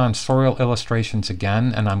to turn on Sorial Illustrations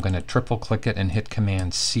again, and I'm going to triple click it and hit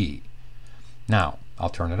Command C. Now, I'll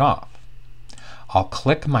turn it off. I'll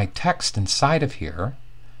click my text inside of here,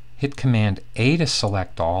 hit Command A to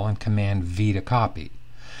select all, and Command V to copy.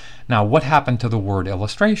 Now, what happened to the word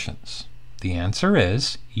illustrations? The answer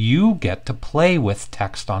is you get to play with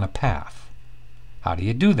text on a path. How do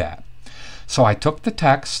you do that? So I took the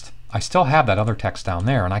text, I still have that other text down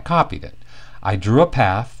there, and I copied it. I drew a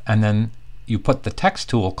path, and then you put the text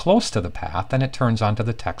tool close to the path, and it turns onto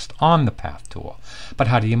the text on the path tool. But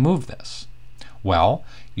how do you move this? Well,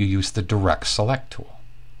 you use the direct select tool.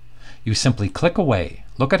 You simply click away.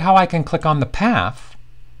 Look at how I can click on the path,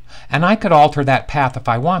 and I could alter that path if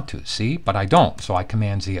I want to, see? But I don't, so I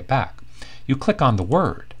Command Z it back. You click on the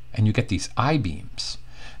word, and you get these I-beams.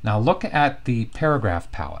 Now look at the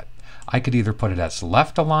paragraph palette. I could either put it as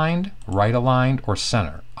left aligned, right aligned, or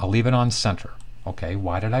center. I'll leave it on center. Okay,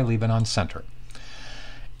 why did I leave it on center?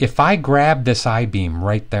 If I grab this I-beam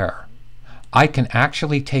right there, I can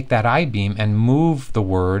actually take that I-beam and move the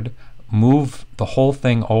word, move the whole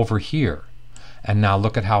thing over here. And now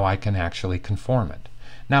look at how I can actually conform it.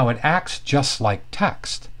 Now it acts just like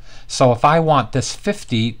text. So if I want this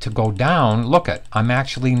 50 to go down, look at, I'm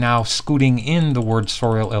actually now scooting in the word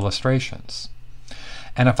Sorial Illustrations.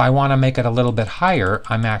 And if I want to make it a little bit higher,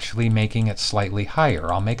 I'm actually making it slightly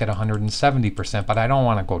higher. I'll make it 170%, but I don't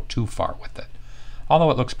want to go too far with it.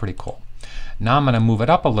 Although it looks pretty cool. Now I'm going to move it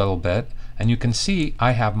up a little bit, and you can see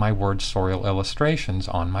I have my word Sorial Illustrations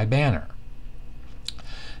on my banner.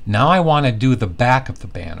 Now I want to do the back of the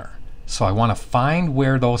banner. So I want to find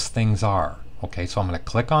where those things are. Okay, so I'm going to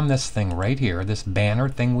click on this thing right here, this banner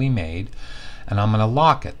thing we made, and I'm going to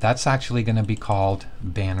lock it. That's actually going to be called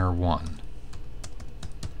Banner 1.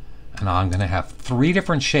 And I'm going to have 3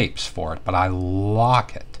 different shapes for it, but I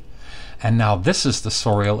lock it. And now this is the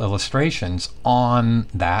Sorial Illustrations on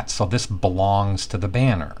that, so this belongs to the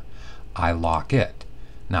banner. I lock it.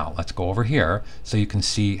 Now let's go over here so you can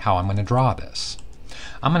see how I'm going to draw this.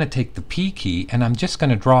 I'm going to take the P key and I'm just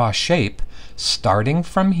going to draw a shape starting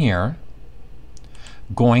from here,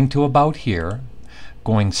 going to about here,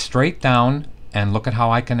 going straight down, and look at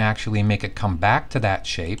how I can actually make it come back to that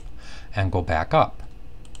shape and go back up.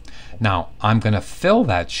 Now I'm going to fill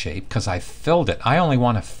that shape because I filled it. I only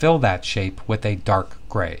want to fill that shape with a dark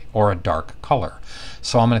gray or a dark color.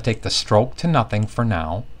 So I'm going to take the stroke to nothing for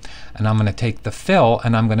now, and I'm going to take the fill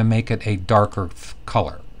and I'm going to make it a darker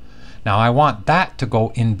color. Now I want that to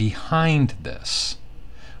go in behind this.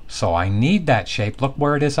 So I need that shape. Look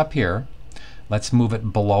where it is up here. Let's move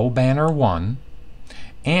it below banner 1.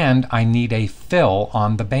 And I need a fill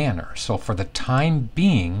on the banner. So for the time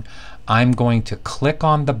being, I'm going to click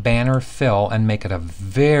on the banner fill and make it a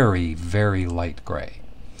very, very light gray.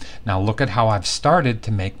 Now look at how I've started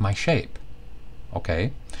to make my shape.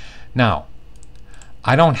 Okay. Now,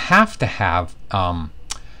 I don't have to have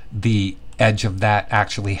the edge of that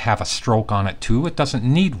actually have a stroke on it too. It doesn't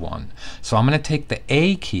need one. So I'm going to take the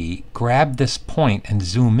A key, grab this point and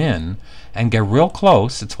zoom in and get real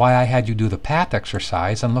close. It's why I had you do the path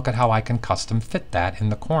exercise, and look at how I can custom fit that in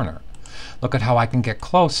the corner. Look at how I can get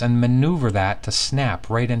close and maneuver that to snap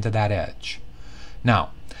right into that edge.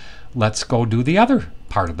 Now let's go do the other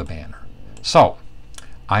part of the banner. So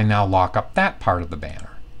I now lock up that part of the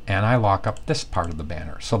banner and I lock up this part of the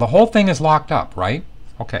banner. So the whole thing is locked up, right?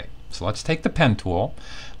 Okay, so let's take the pen tool.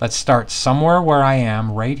 Let's start somewhere where I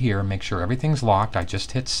am right here. Make sure everything's locked. I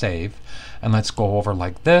just hit save, and let's go over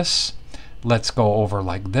like this. Let's go over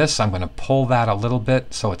like this. I'm going to pull that a little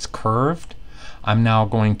bit so it's curved. I'm now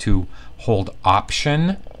going to hold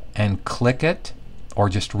Option and click it, or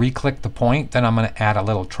just re-click the point. Then I'm going to add a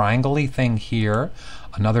little triangle-y thing here,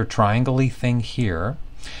 another triangle-y thing here,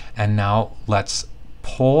 and now let's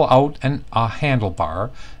pull out a handlebar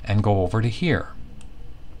and go over to here.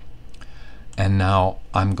 And now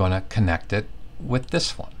I'm going to connect it with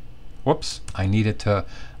this one. Whoops, I needed to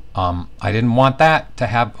I didn't want that to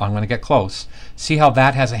have, I'm going to get close. See how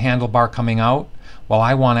that has a handlebar coming out? Well,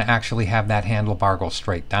 I want to actually have that handlebar go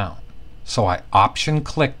straight down. So I option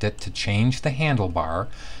clicked it to change the handlebar.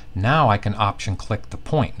 Now I can option click the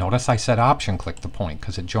point. Notice I said option click the point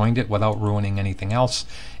because it joined it without ruining anything else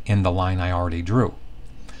in the line I already drew.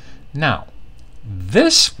 Now,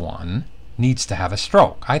 this one needs to have a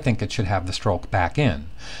stroke. I think it should have the stroke back in.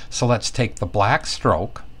 So let's take the black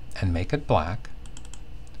stroke and make it black.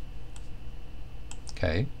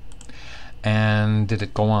 Okay, and did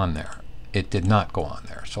it go on there? It did not go on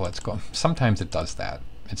there. So let's go. Sometimes it does that.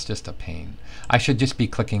 It's just a pain. I should just be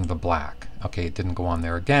clicking the black. Okay, it didn't go on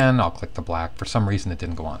there again. I'll click the black. For some reason it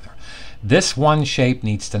didn't go on there. This one shape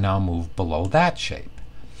needs to now move below that shape.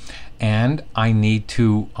 And I need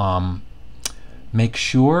to make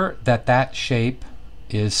sure that that shape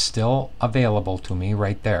is still available to me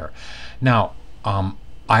right there. Now,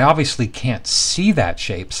 I obviously can't see that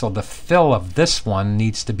shape, so the fill of this one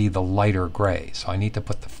needs to be the lighter gray. So I need to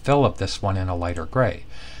put the fill of this one in a lighter gray.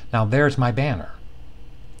 Now there's my banner.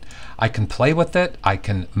 I can play with it. I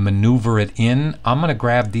can maneuver it in. I'm going to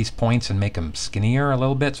grab these points and make them skinnier a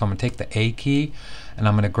little bit. So I'm going to take the A key and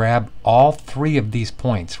I'm going to grab all 3 of these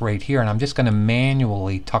points right here, and I'm just going to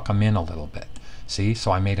manually tuck them in a little bit. See?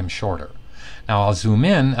 So I made them shorter. Now I'll zoom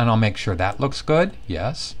in and I'll make sure that looks good.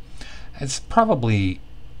 Yes. It's probably,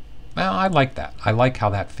 well, I like that. I like how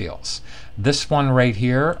that feels. This one right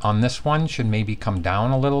here on this one should maybe come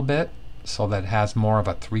down a little bit so that it has more of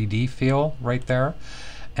a 3D feel right there.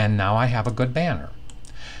 And now I have a good banner.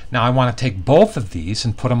 Now I want to take both of these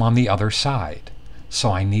and put them on the other side.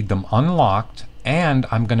 So I need them unlocked and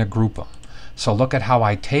I'm going to group them. So look at how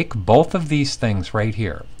I take both of these things right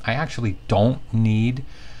here. I actually don't need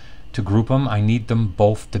to group them. I need them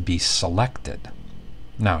both to be selected.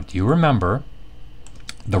 Now, do you remember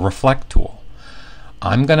the reflect tool?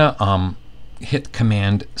 I'm going to hit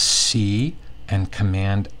Command C and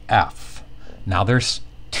Command F. Now there's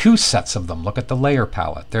 2 sets of them. Look at the layer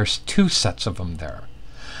palette. There's 2 sets of them there.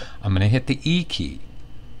 I'm going to hit the E key,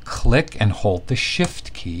 click and hold the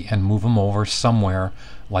Shift key and move them over somewhere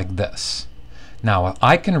like this. Now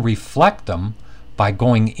I can reflect them by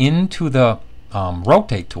going into the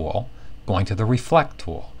rotate tool, going to the reflect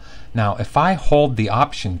tool. Now if I hold the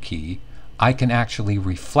Option key, I can actually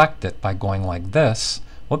reflect it by going like this.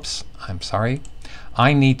 Whoops, I'm sorry.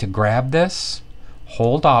 I need to grab this,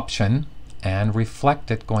 hold Option, and reflect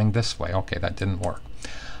it going this way. Okay, that didn't work.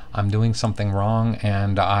 I'm doing something wrong,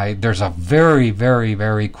 and there's a very, very,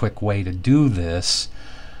 very quick way to do this.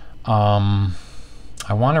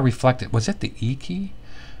 I want to reflect it. Was it the E key?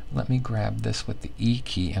 Let me grab this with the E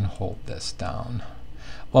key and hold this down.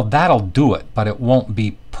 Well, that'll do it, but it won't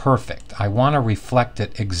be perfect. I want to reflect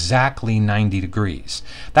it exactly 90 degrees.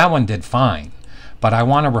 That one did fine, but I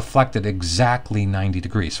want to reflect it exactly 90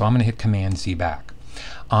 degrees. So I'm going to hit Command Z back.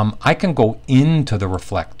 I can go into the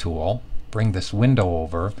reflect tool, bring this window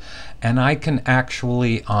over, and I can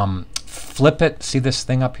actually flip it. See this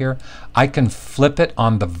thing up here? I can flip it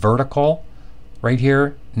on the vertical right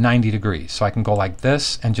here 90 degrees. So I can go like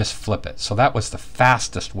this and just flip it. So that was the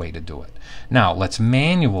fastest way to do it. Now let's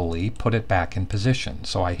manually put it back in position.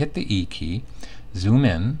 So I hit the E key, zoom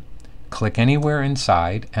in, click anywhere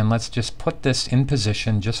inside, and let's just put this in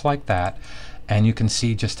position just like that. And you can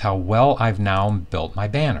see just how well I've now built my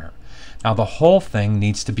banner. Now the whole thing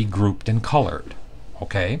needs to be grouped and colored.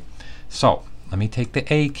 Okay, so let me take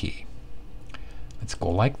the A key. Let's go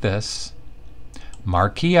like this.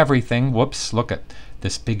 Marquee everything. Whoops, look at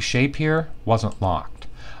this big shape here wasn't locked.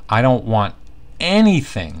 I don't want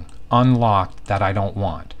anything unlocked that I don't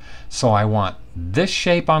want. So I want this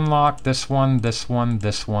shape unlocked, this one, this one,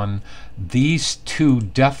 this one. These two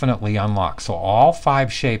definitely unlocked. So all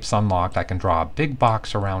 5 shapes unlocked. I can draw a big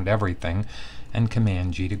box around everything and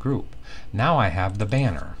Command G to group. Now I have the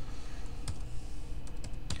banner.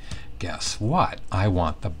 Guess what? I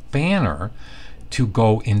want the banner to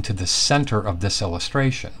go into the center of this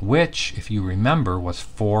illustration, which, if you remember, was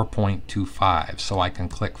 4.25. So I can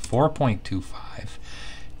click 4.25,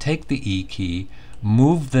 take the E key,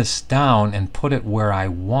 move this down and put it where I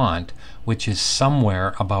want, which is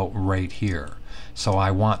somewhere about right here. So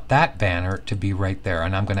I want that banner to be right there,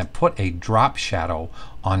 and I'm going to put a drop shadow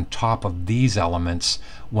on top of these elements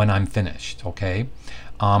when I'm finished. Okay,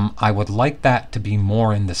 I would like that to be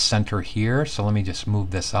more in the center here, so let me just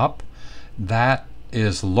move this up. That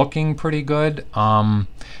is looking pretty good.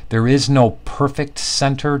 There is no perfect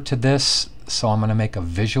center to this, so I'm going to make a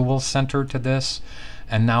visual center to this.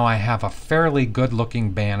 And now I have a fairly good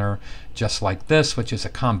looking banner just like this, which is a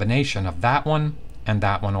combination of that one and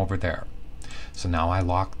that one over there. So now I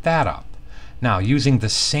lock that up. Now using the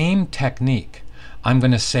same technique, I'm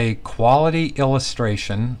going to say quality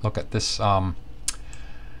illustration. Look at this. I'm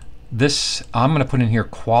going to put in here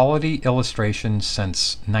quality illustration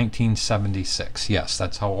since 1976. Yes,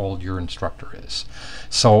 that's how old your instructor is.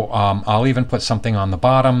 So I'll even put something on the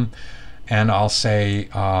bottom, and I'll say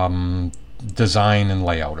design and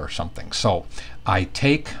layout or something. So I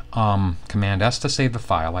take Command S to save the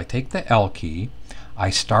file. I take the L key. I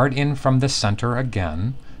start in from the center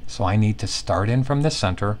again. So I need to start in from the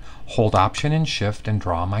center, hold Option and Shift, and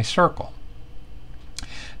draw my circle.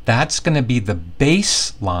 That's going to be the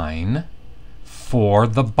baseline for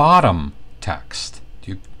the bottom text.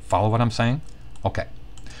 Do you follow what I'm saying? Okay.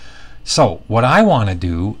 So what I want to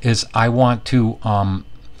do is I want to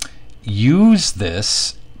use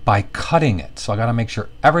this by cutting it. So I got to make sure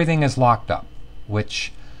everything is locked up,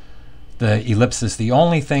 which the ellipse is the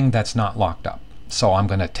only thing that's not locked up. So I'm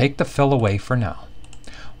going to take the fill away for now.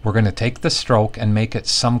 We're going to take the stroke and make it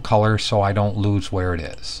some color so I don't lose where it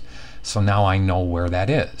is. So now I know where that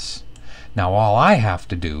is. Now all I have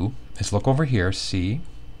to do is look over here, see,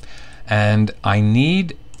 and I'm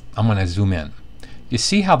going to zoom in. You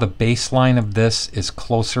see how the baseline of this is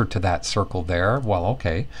closer to that circle there? Well,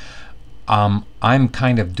 okay. I'm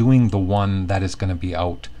kind of doing the one that is going to be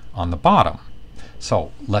out on the bottom.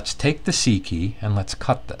 So let's take the C key and let's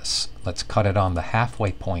cut this. Let's cut it on the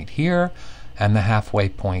halfway point here and the halfway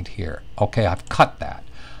point here. Okay, I've cut that.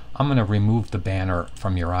 I'm going to remove the banner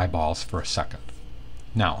from your eyeballs for a second.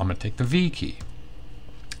 Now I'm going to take the V key.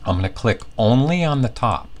 I'm going to click only on the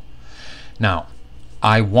top. Now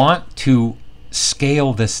I want to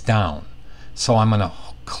scale this down. So I'm going to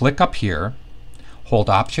click up here,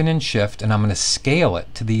 hold Option and Shift, and I'm going to scale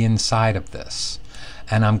it to the inside of this.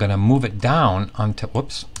 And I'm going to move it down until,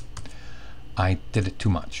 whoops, I did it too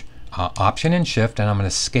much. Option and Shift, and I'm going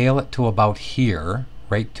to scale it to about here,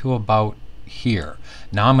 right to about here.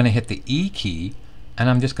 Now I'm going to hit the E key, and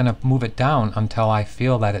I'm just going to move it down until I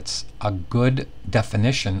feel that it's a good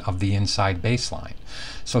definition of the inside baseline.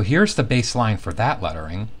 So here's the baseline for that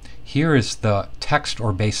lettering. Here is the text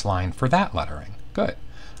or baseline for that lettering. Good.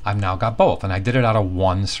 I've now got both, and I did it out of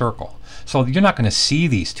one circle. So you're not going to see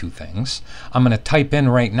these two things. I'm going to type in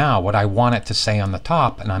right now what I want it to say on the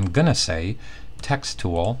top, and I'm going to say text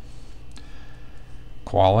tool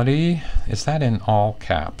quality. Is that in all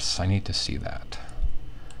caps? I need to see that.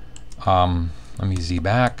 Let me Z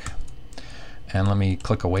back and let me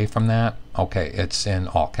click away from that. Okay, it's in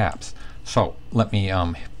all caps. So let me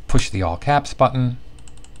push the all caps button.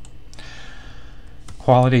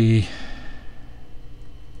 Quality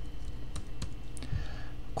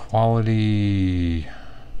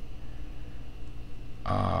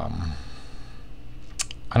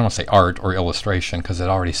I don't want to say art or illustration because it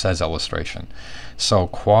already says illustration. So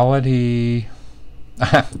quality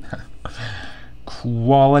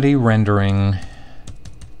quality rendering.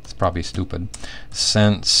 Let's probably stupid.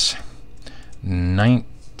 Since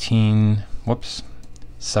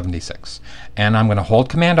 1976. And I'm going to hold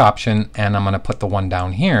Command Option, and I'm going to put the one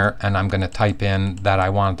down here, and I'm going to type in that I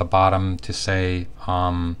want at the bottom to say,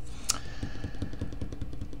 I'll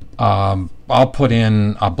put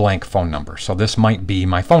in a blank phone number. So this might be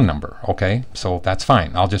my phone number. Okay, so that's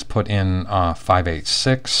fine. I'll just put in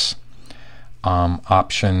 586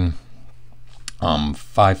 option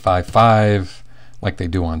 555, like they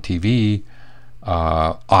do on TV.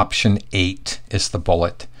 Option 8 is the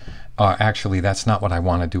bullet. Actually, that's not what I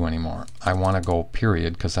want to do anymore. I want to go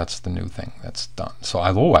period, because that's the new thing that's done. So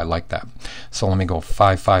I like that. So let me go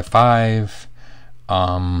 555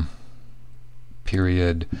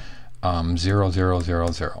 period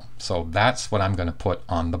 0000. So that's what I'm going to put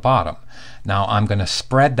on the bottom. Now I'm going to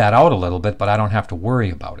spread that out a little bit, but I don't have to worry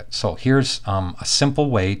about it. So here's a simple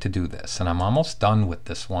way to do this, and I'm almost done with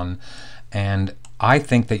this one. And I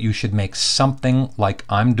think that you should make something like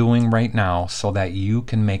I'm doing right now, so that you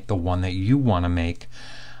can make the one that you want to make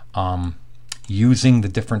using the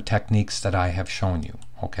different techniques that I have shown you,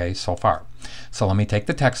 okay, so far. So let me take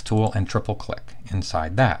the text tool and triple click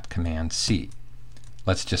inside that, Command C.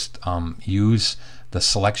 Let's just use the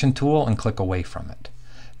selection tool and click away from it.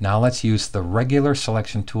 Now let's use the regular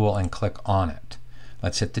selection tool and click on it.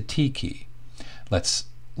 Let's hit the T key. Let's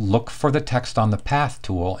look for the text on the path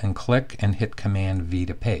tool and click and hit Command V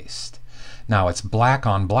to paste. Now it's black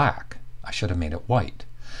on black. I should have made it white.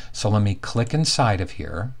 So let me click inside of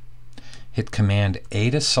here, hit Command A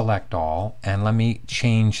to select all, and let me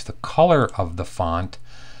change the color of the font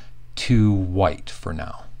to white for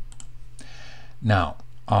now. Now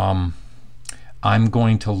I'm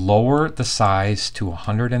going to lower the size to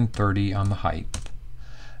 130 on the height,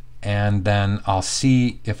 and then I'll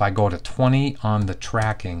see if I go to 20 on the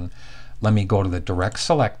tracking. Let me go to the direct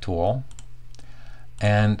select tool,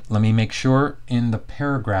 and let me make sure in the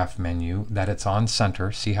paragraph menu that it's on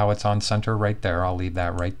center. See how it's on center right there? I'll leave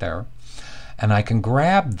that right there. And I can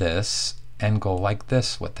grab this and go like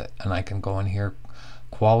this with it, and I can go in here,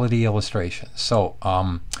 quality illustration. So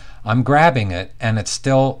I'm grabbing it, and it's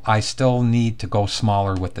still, I still need to go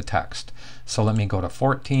smaller with the text. So let me go to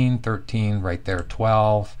 14, 13, right there,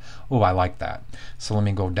 12. Oh, I like that. So let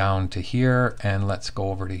me go down to here, and let's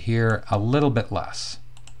go over to here a little bit less.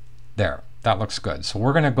 There, that looks good. So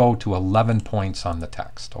we're going to go to 11 points on the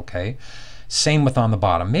text, okay? Same with on the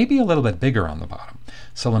bottom, maybe a little bit bigger on the bottom.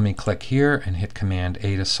 So let me click here and hit Command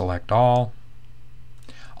A to select all.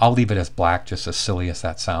 I'll leave it as black, just as silly as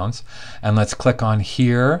that sounds. And let's click on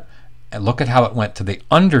here, and look at how it went to the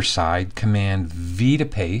underside. Command V to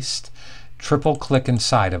paste. Triple click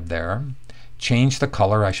inside of there. Change the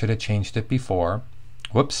color. I should have changed it before.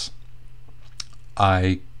 Whoops.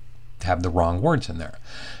 I have the wrong words in there.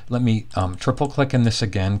 Let me triple click in this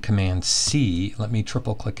again. Command C. Let me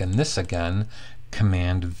triple click in this again.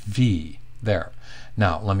 Command V. There.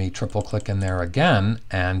 Now let me triple click in there again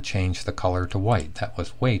and change the color to white. That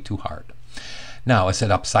was way too hard. Now is it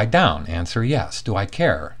upside down? Answer yes. Do I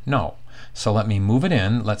care? No. So let me move it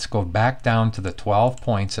in. Let's go back down to the 12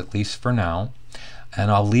 points, at least for now, and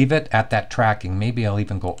I'll leave it at that tracking. Maybe I'll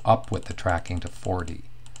even go up with the tracking to 40.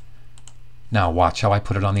 Now watch how I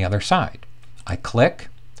put it on the other side. I click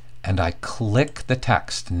and I click the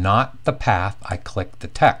text, not the path. I click the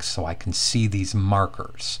text so I can see these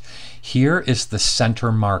markers. Here is the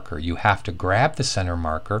center marker. You have to grab the center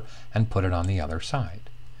marker and put it on the other side.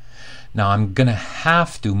 Now I'm going to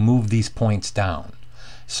have to move these points down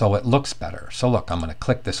so it looks better. So look, I'm going to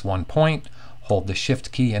click this one point, hold the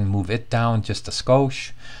Shift key and move it down just a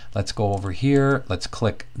skosh. Let's go over here. Let's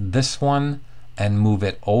click this one and move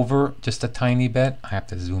it over just a tiny bit. I have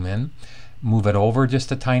to zoom in. Move it over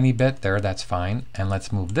just a tiny bit. There, that's fine. And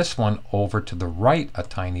let's move this one over to the right a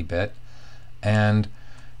tiny bit. And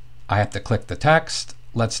I have to click the text.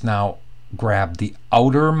 Let's now grab the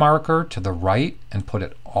outer marker to the right and put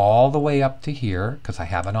it all the way up to here, because I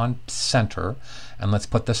have it on center. And let's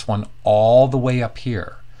put this one all the way up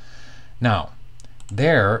here. Now,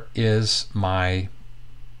 there is my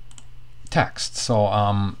text. So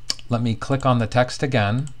let me click on the text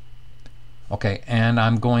again. Okay, and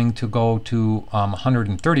I'm going to go to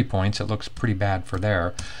 130 points. It looks pretty bad for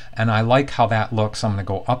there. And I like how that looks. I'm going to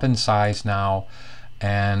go up in size now.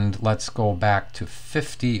 And let's go back to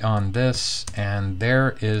 50 on this. And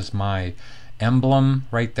there is my emblem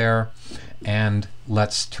right there. And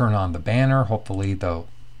let's turn on the banner. Hopefully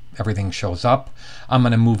everything shows up. I'm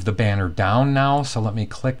going to move the banner down now. So let me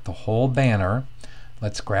click the whole banner.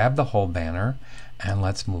 Let's grab the whole banner and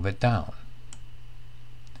let's move it down.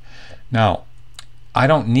 Now, I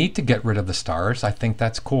don't need to get rid of the stars. I think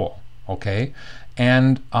that's cool. Okay,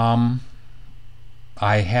 And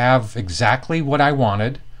I have exactly what I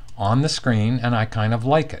wanted on the screen, and I kind of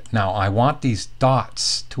like it. Now I want these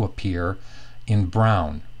dots to appear in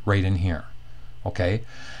brown right in here. Okay,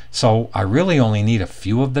 so I really only need a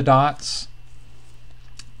few of the dots,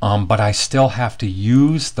 but I still have to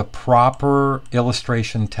use the proper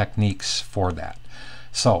illustration techniques for that.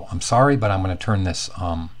 So I'm sorry, but I'm going to turn this,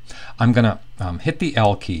 I'm going to hit the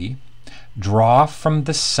L key, draw from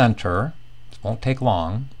the center. It won't take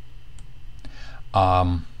long.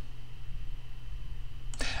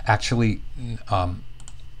 Actually,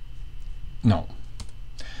 no.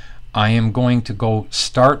 I am going to go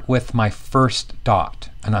start with my first dot,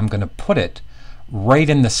 and I'm going to put it right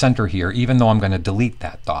in the center here, even though I'm going to delete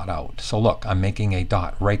that dot out. So look, I'm making a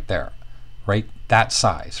dot right there, right that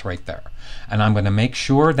size right there. And I'm going to make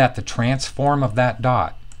sure that the transform of that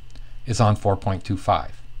dot is on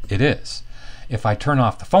 4.25. It is. If I turn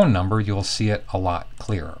off the phone number, you'll see it a lot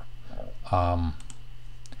clearer.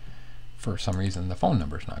 For some reason, the phone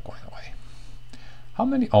number is not going away. How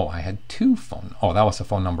many? Oh, I had two phone. Oh, that was the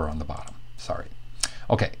phone number on the bottom. Sorry.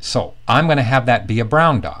 Okay, so I'm going to have that be a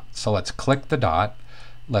brown dot. So let's click the dot.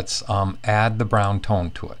 Let's add the brown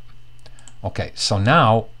tone to it. Okay, so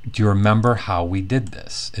now, do you remember how we did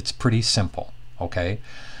this? It's pretty simple. Okay,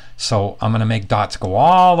 so I'm going to make dots go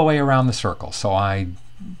all the way around the circle. So I'm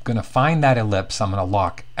going to find that ellipse. I'm going to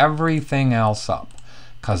lock everything else up,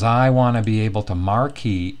 because I want to be able to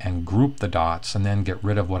marquee and group the dots and then get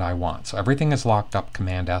rid of what I want. So everything is locked up,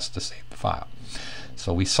 Command S to save the file.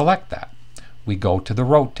 So we select that. We go to the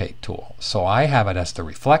rotate tool. So I have it as the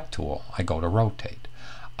reflect tool. I go to rotate.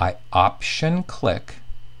 I option click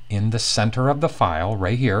in the center of the file,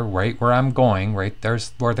 right here, right where I'm going, right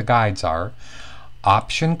there's where the guides are.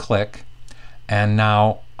 Option click, and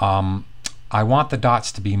now I want the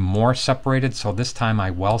dots to be more separated, so this time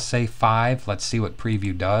I will say 5. Let's see what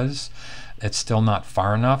preview does. It's still not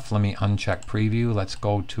far enough. Let me uncheck preview. Let's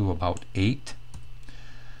go to about 8.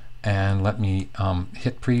 And let me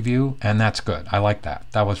hit preview, and that's good. I like that.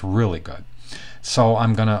 That was really good. So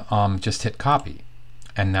I'm going to just hit copy.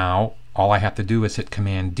 And now all I have to do is hit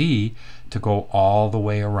Command D to go all the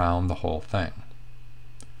way around the whole thing.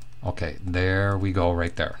 Okay, there we go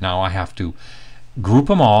right there. Now I have to group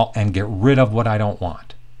them all and get rid of what I don't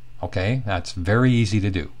want. Okay, that's very easy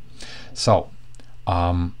to do. So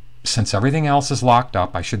since everything else is locked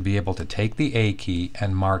up, I should be able to take the A key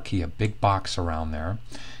and marquee a big box around there.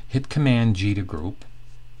 Hit Command G to group.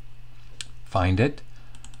 Find it.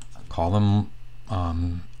 Call them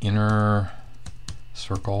inner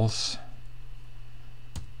circles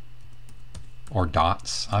or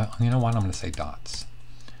dots. You know what? I'm going to say dots.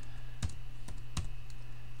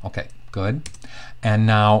 Okay, good. And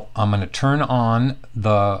now I'm going to turn on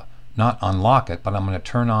the, not unlock it, but I'm going to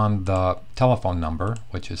turn on the telephone number,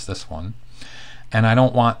 which is this one. And I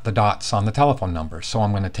don't want the dots on the telephone number. So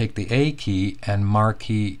I'm going to take the A key and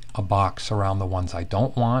marquee a box around the ones I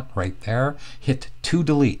don't want right there. Hit 2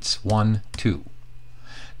 deletes, 1, 2.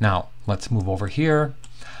 Now let's move over here.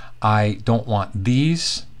 I don't want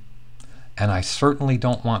these, and I certainly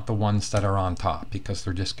don't want the ones that are on top because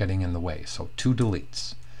they're just getting in the way. So 2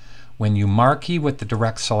 deletes. When you marquee with the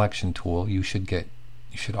direct selection tool, you should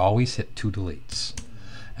always hit 2 deletes.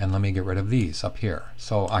 And let me get rid of these up here.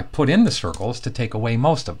 So I put in the circles to take away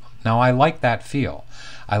most of them. Now I like that feel.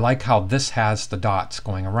 I like how this has the dots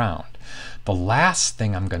going around. The last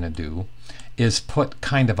thing I'm going to do is put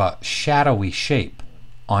kind of a shadowy shape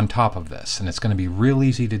on top of this, and it's going to be real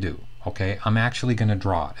easy to do. Okay, I'm actually going to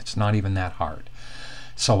draw it. It's not even that hard.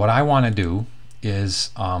 So what I want to do is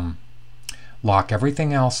lock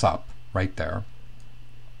everything else up right there.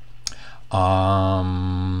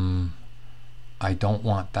 I don't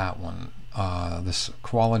want that one. This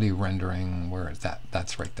quality rendering, where is that?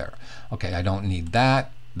 That's right there. Okay, I don't need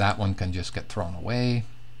that. That one can just get thrown away.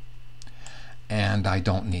 And I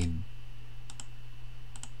don't need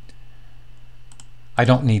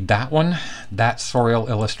that one. That Sorial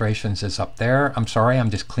Illustrations is up there. I'm sorry, I'm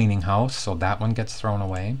just cleaning house, so that one gets thrown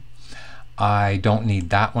away. I don't need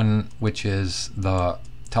that one, which is the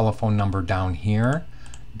telephone number down here.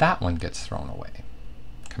 That one gets thrown away.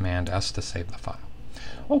 Command S to save the file.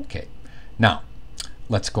 Okay, now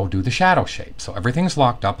let's go do the shadow shape. So everything's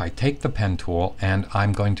locked up. I take the pen tool and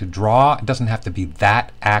I'm going to draw. It doesn't have to be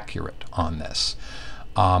that accurate on this.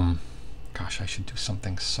 Gosh, I should do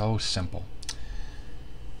something so simple.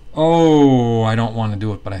 Oh, I don't want to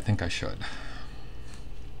do it, but I think I should.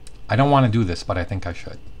 I don't want to do this, but I think I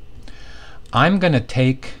should. I'm going to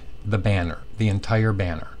take the banner, the entire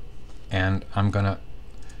banner, and I'm going to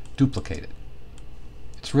duplicate it.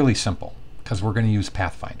 It's really simple because we're going to use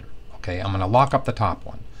Pathfinder. Okay, I'm going to lock up the top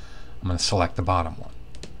one. I'm going to select the bottom one.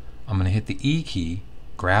 I'm going to hit the E key,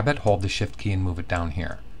 grab it, hold the Shift key, and move it down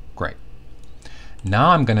here. Great. Now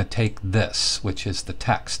I'm going to take this, which is the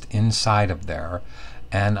text inside of there,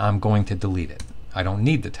 and I'm going to delete it. I don't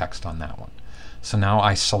need the text on that one. So now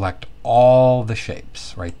I select all the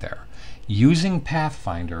shapes right there. Using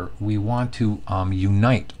Pathfinder, we want to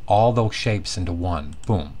unite all those shapes into one.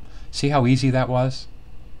 Boom. See how easy that was?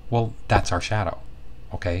 Well, that's our shadow.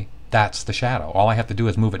 Okay, that's the shadow. All I have to do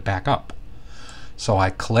is move it back up. So I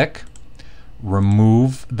click,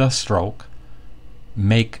 remove the stroke,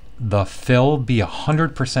 make the fill be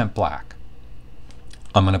 100% black.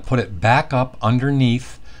 I'm going to put it back up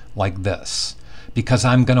underneath like this, because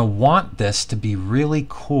I'm going to want this to be really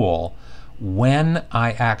cool when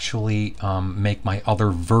I actually make my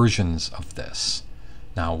other versions of this.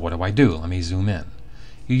 Now what do? Let me zoom in.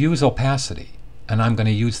 You use opacity, and I'm going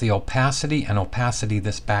to use the opacity and opacity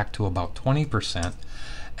this back to about 20%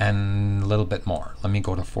 and a little bit more. Let me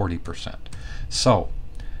go to 40%. So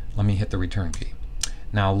let me hit the return key.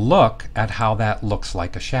 Now look at how that looks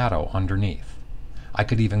like a shadow underneath. I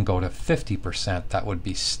could even go to 50%. That would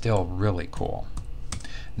be still really cool.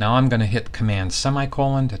 Now I'm going to hit Command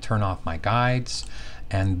semicolon to turn off my guides,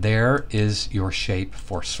 and there is your shape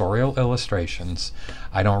for Sorial Illustrations.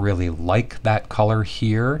 I don't really like that color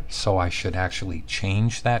here, so I should actually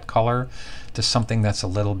change that color to something that's a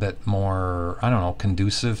little bit more, I don't know,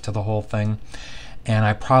 conducive to the whole thing. And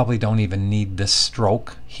I probably don't even need this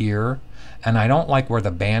stroke here. And I don't like where the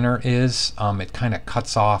banner is. It kind of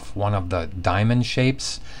cuts off one of the diamond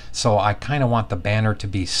shapes. So I kind of want the banner to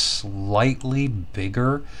be slightly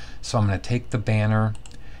bigger. So I'm going to take the banner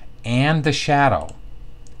and the shadow.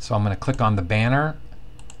 So I'm going to click on the banner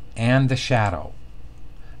and the shadow.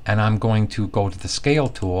 And I'm going to go to the scale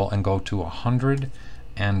tool and go to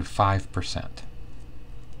 105%.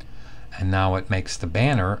 And now it makes the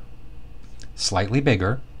banner slightly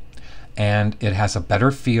bigger, and it has a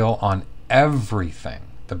better feel on everything.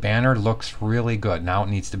 The banner looks really good. Now it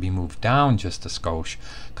needs to be moved down just a skosh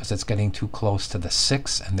because it's getting too close to the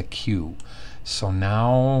 6 and the Q. So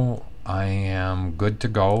now I am good to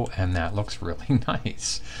go, and that looks really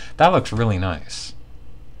nice. That looks really nice.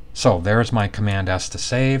 So there's my Command S to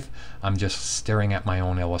save. I'm just staring at my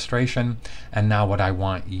own illustration. And now what I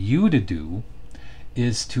want you to do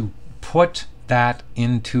is to put that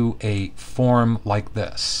into a form like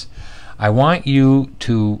this. I want you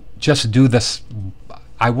to just do this.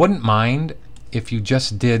 I wouldn't mind if you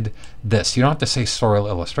just did this. You don't have to say Sorial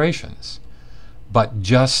Illustrations, but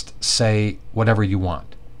just say whatever you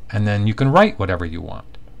want. And then you can write whatever you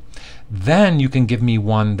want. Then you can give me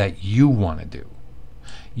one that you want to do,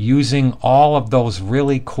 using all of those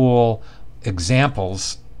really cool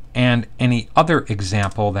examples and any other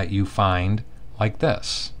example that you find like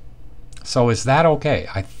this. So is that okay?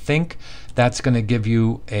 I think that's going to give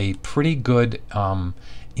you a pretty good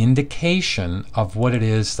indication of what it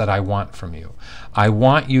is that I want from you. I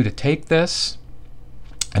want you to take this,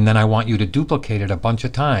 and then I want you to duplicate it a bunch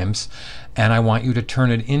of times, and I want you to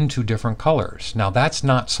turn it into different colors. Now that's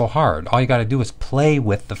not so hard. All you got to do is play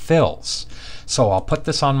with the fills. So I'll put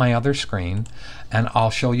this on my other screen, and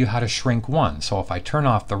I'll show you how to shrink one. So if I turn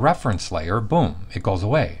off the reference layer, boom, it goes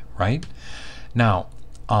away, right? Now,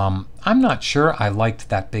 I'm not sure I liked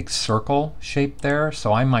that big circle shape there,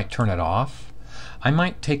 so I might turn it off. I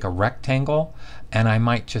might take a rectangle, and I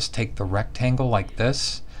might just take the rectangle like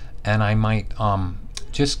this, and I might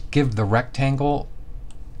just give the rectangle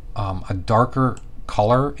a darker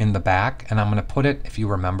color in the back, and I'm going to put it, if you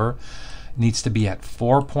remember, needs to be at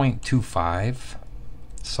 4.25.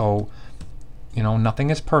 So, you know, nothing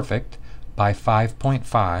is perfect, by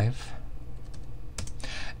 5.5.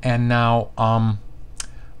 And now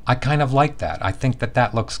I kind of like that. I think that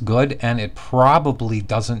that looks good, and it probably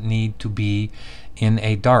doesn't need to be in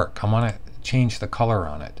a dark. I want to change the color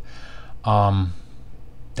on it.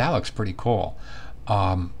 That looks pretty cool.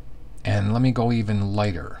 And let me go even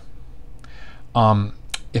lighter.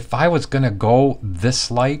 If I was going to go this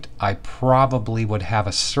light, I probably would have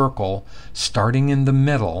a circle starting in the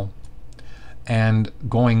middle and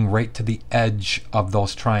going right to the edge of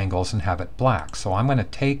those triangles and have it black. So I'm going to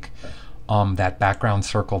take that background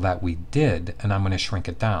circle that we did, and I'm going to shrink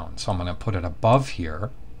it down. So I'm going to put it above here.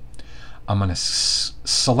 I'm going to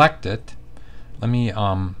select it. Let me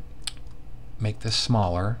make this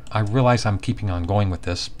smaller. I realize I'm keeping on going with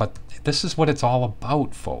this, but this is what it's all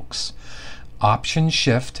about, folks. Option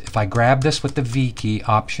Shift. If I grab this with the V key,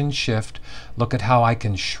 Option Shift, look at how I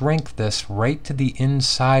can shrink this right to the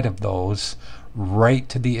inside of those, right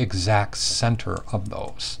to the exact center of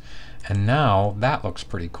those. And now that looks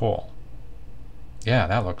pretty cool. Yeah,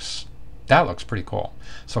 that looks That looks pretty cool.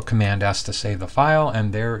 So Command S to save the file,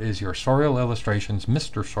 and there is your Sorial Illustrations,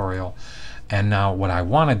 Mr. Sorial. And now what I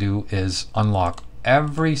want to do is unlock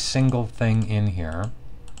every single thing in here,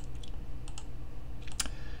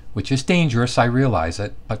 which is dangerous, I realize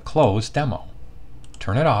it, but close demo.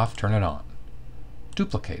 Turn it off, turn it on.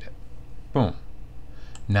 Duplicate it. Boom.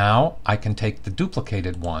 Now I can take the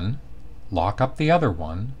duplicated one, lock up the other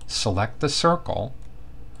one, select the circle,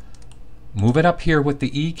 move it up here with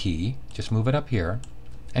the E key, just move it up here,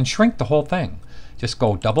 and shrink the whole thing. Just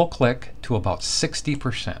go double click to about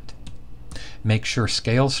 60%. Make sure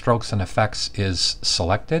Scale, Strokes, and Effects is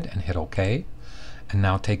selected and hit OK. And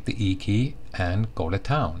now take the E key and go to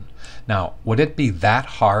town. Now, would it be that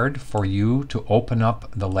hard for you to open up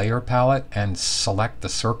the layer palette and select the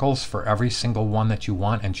circles for every single one that you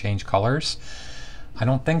want and change colors? I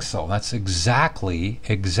don't think so. That's exactly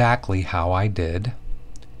how I did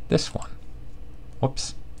this one.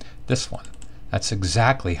 Whoops, this one. That's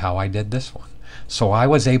exactly how I did this one. So I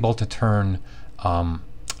was able to turn,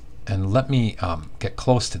 and let me get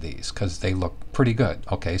close to these because they look pretty good.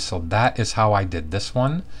 Okay, so that is how I did this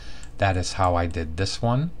one. That is how I did this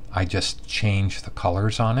one. I just changed the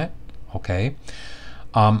colors on it. Okay.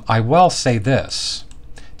 I will say this.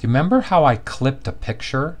 Do you remember how I clipped a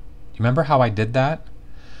picture? Do you remember how I did that?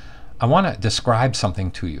 I want to describe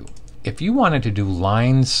something to you. If you wanted to do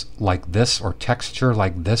lines like this or texture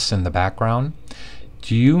like this in the background,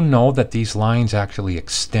 do you know that these lines actually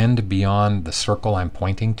extend beyond the circle I'm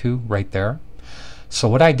pointing to right there? So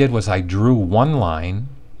what I did was I drew one line,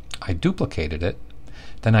 I duplicated it,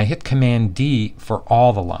 then I hit Command D for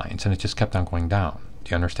all the lines, and it just kept on going down. Do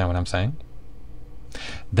you understand what I'm saying?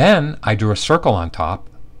 Then I drew a circle on top.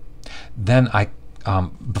 Then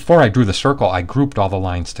before I drew the circle, I grouped all the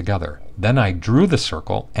lines together. Then I drew the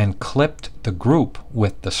circle and clipped the group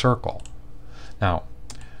with the circle. Now,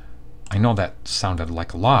 I know that sounded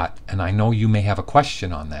like a lot, and I know you may have a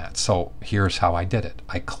question on that. So here's how I did it.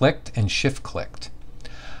 I clicked and shift clicked.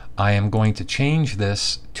 I am going to change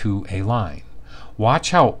this to a line.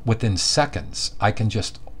 Watch how within seconds I can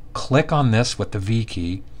just click on this with the V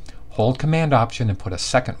key, hold Command Option, and put a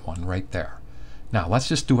second one right there. Now let's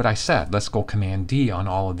just do what I said. Let's go Command D on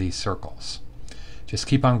all of these circles. Just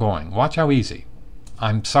keep on going. Watch how easy.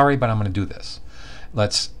 I'm sorry, but I'm going to do this.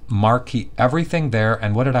 Let's marquee everything there,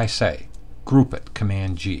 and what did I say? Group it,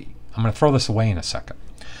 Command G. I'm going to throw this away in a second.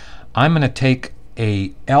 I'm going to take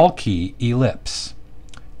a L key, ellipse,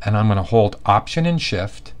 and I'm going to hold Option and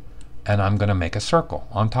Shift, and I'm going to make a circle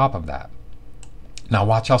on top of that. Now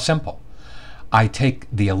watch how simple. I take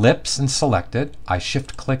the ellipse and select it, I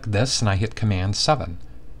shift click this, and I hit Command 7.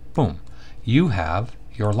 Boom. You have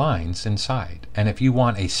your lines inside. And if you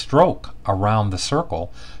want a stroke around the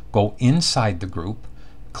circle, go inside the group,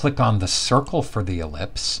 click on the circle for the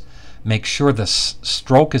ellipse, make sure the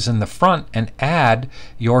stroke is in the front, and add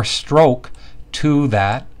your stroke to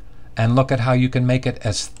that, and look at how you can make it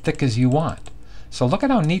as thick as you want. So look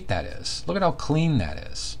at how neat that is. Look at how clean that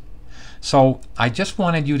is. So I just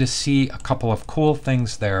wanted you to see a couple of cool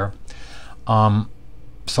things there.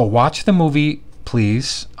 So watch the movie,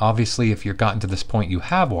 please. Obviously, if you've gotten to this point, you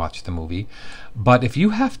have watched the movie. But if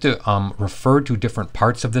you have to refer to different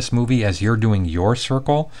parts of this movie as you're doing your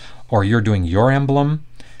circle or you're doing your emblem,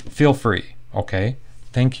 feel free. Okay?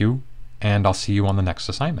 Thank you, and I'll see you on the next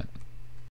assignment.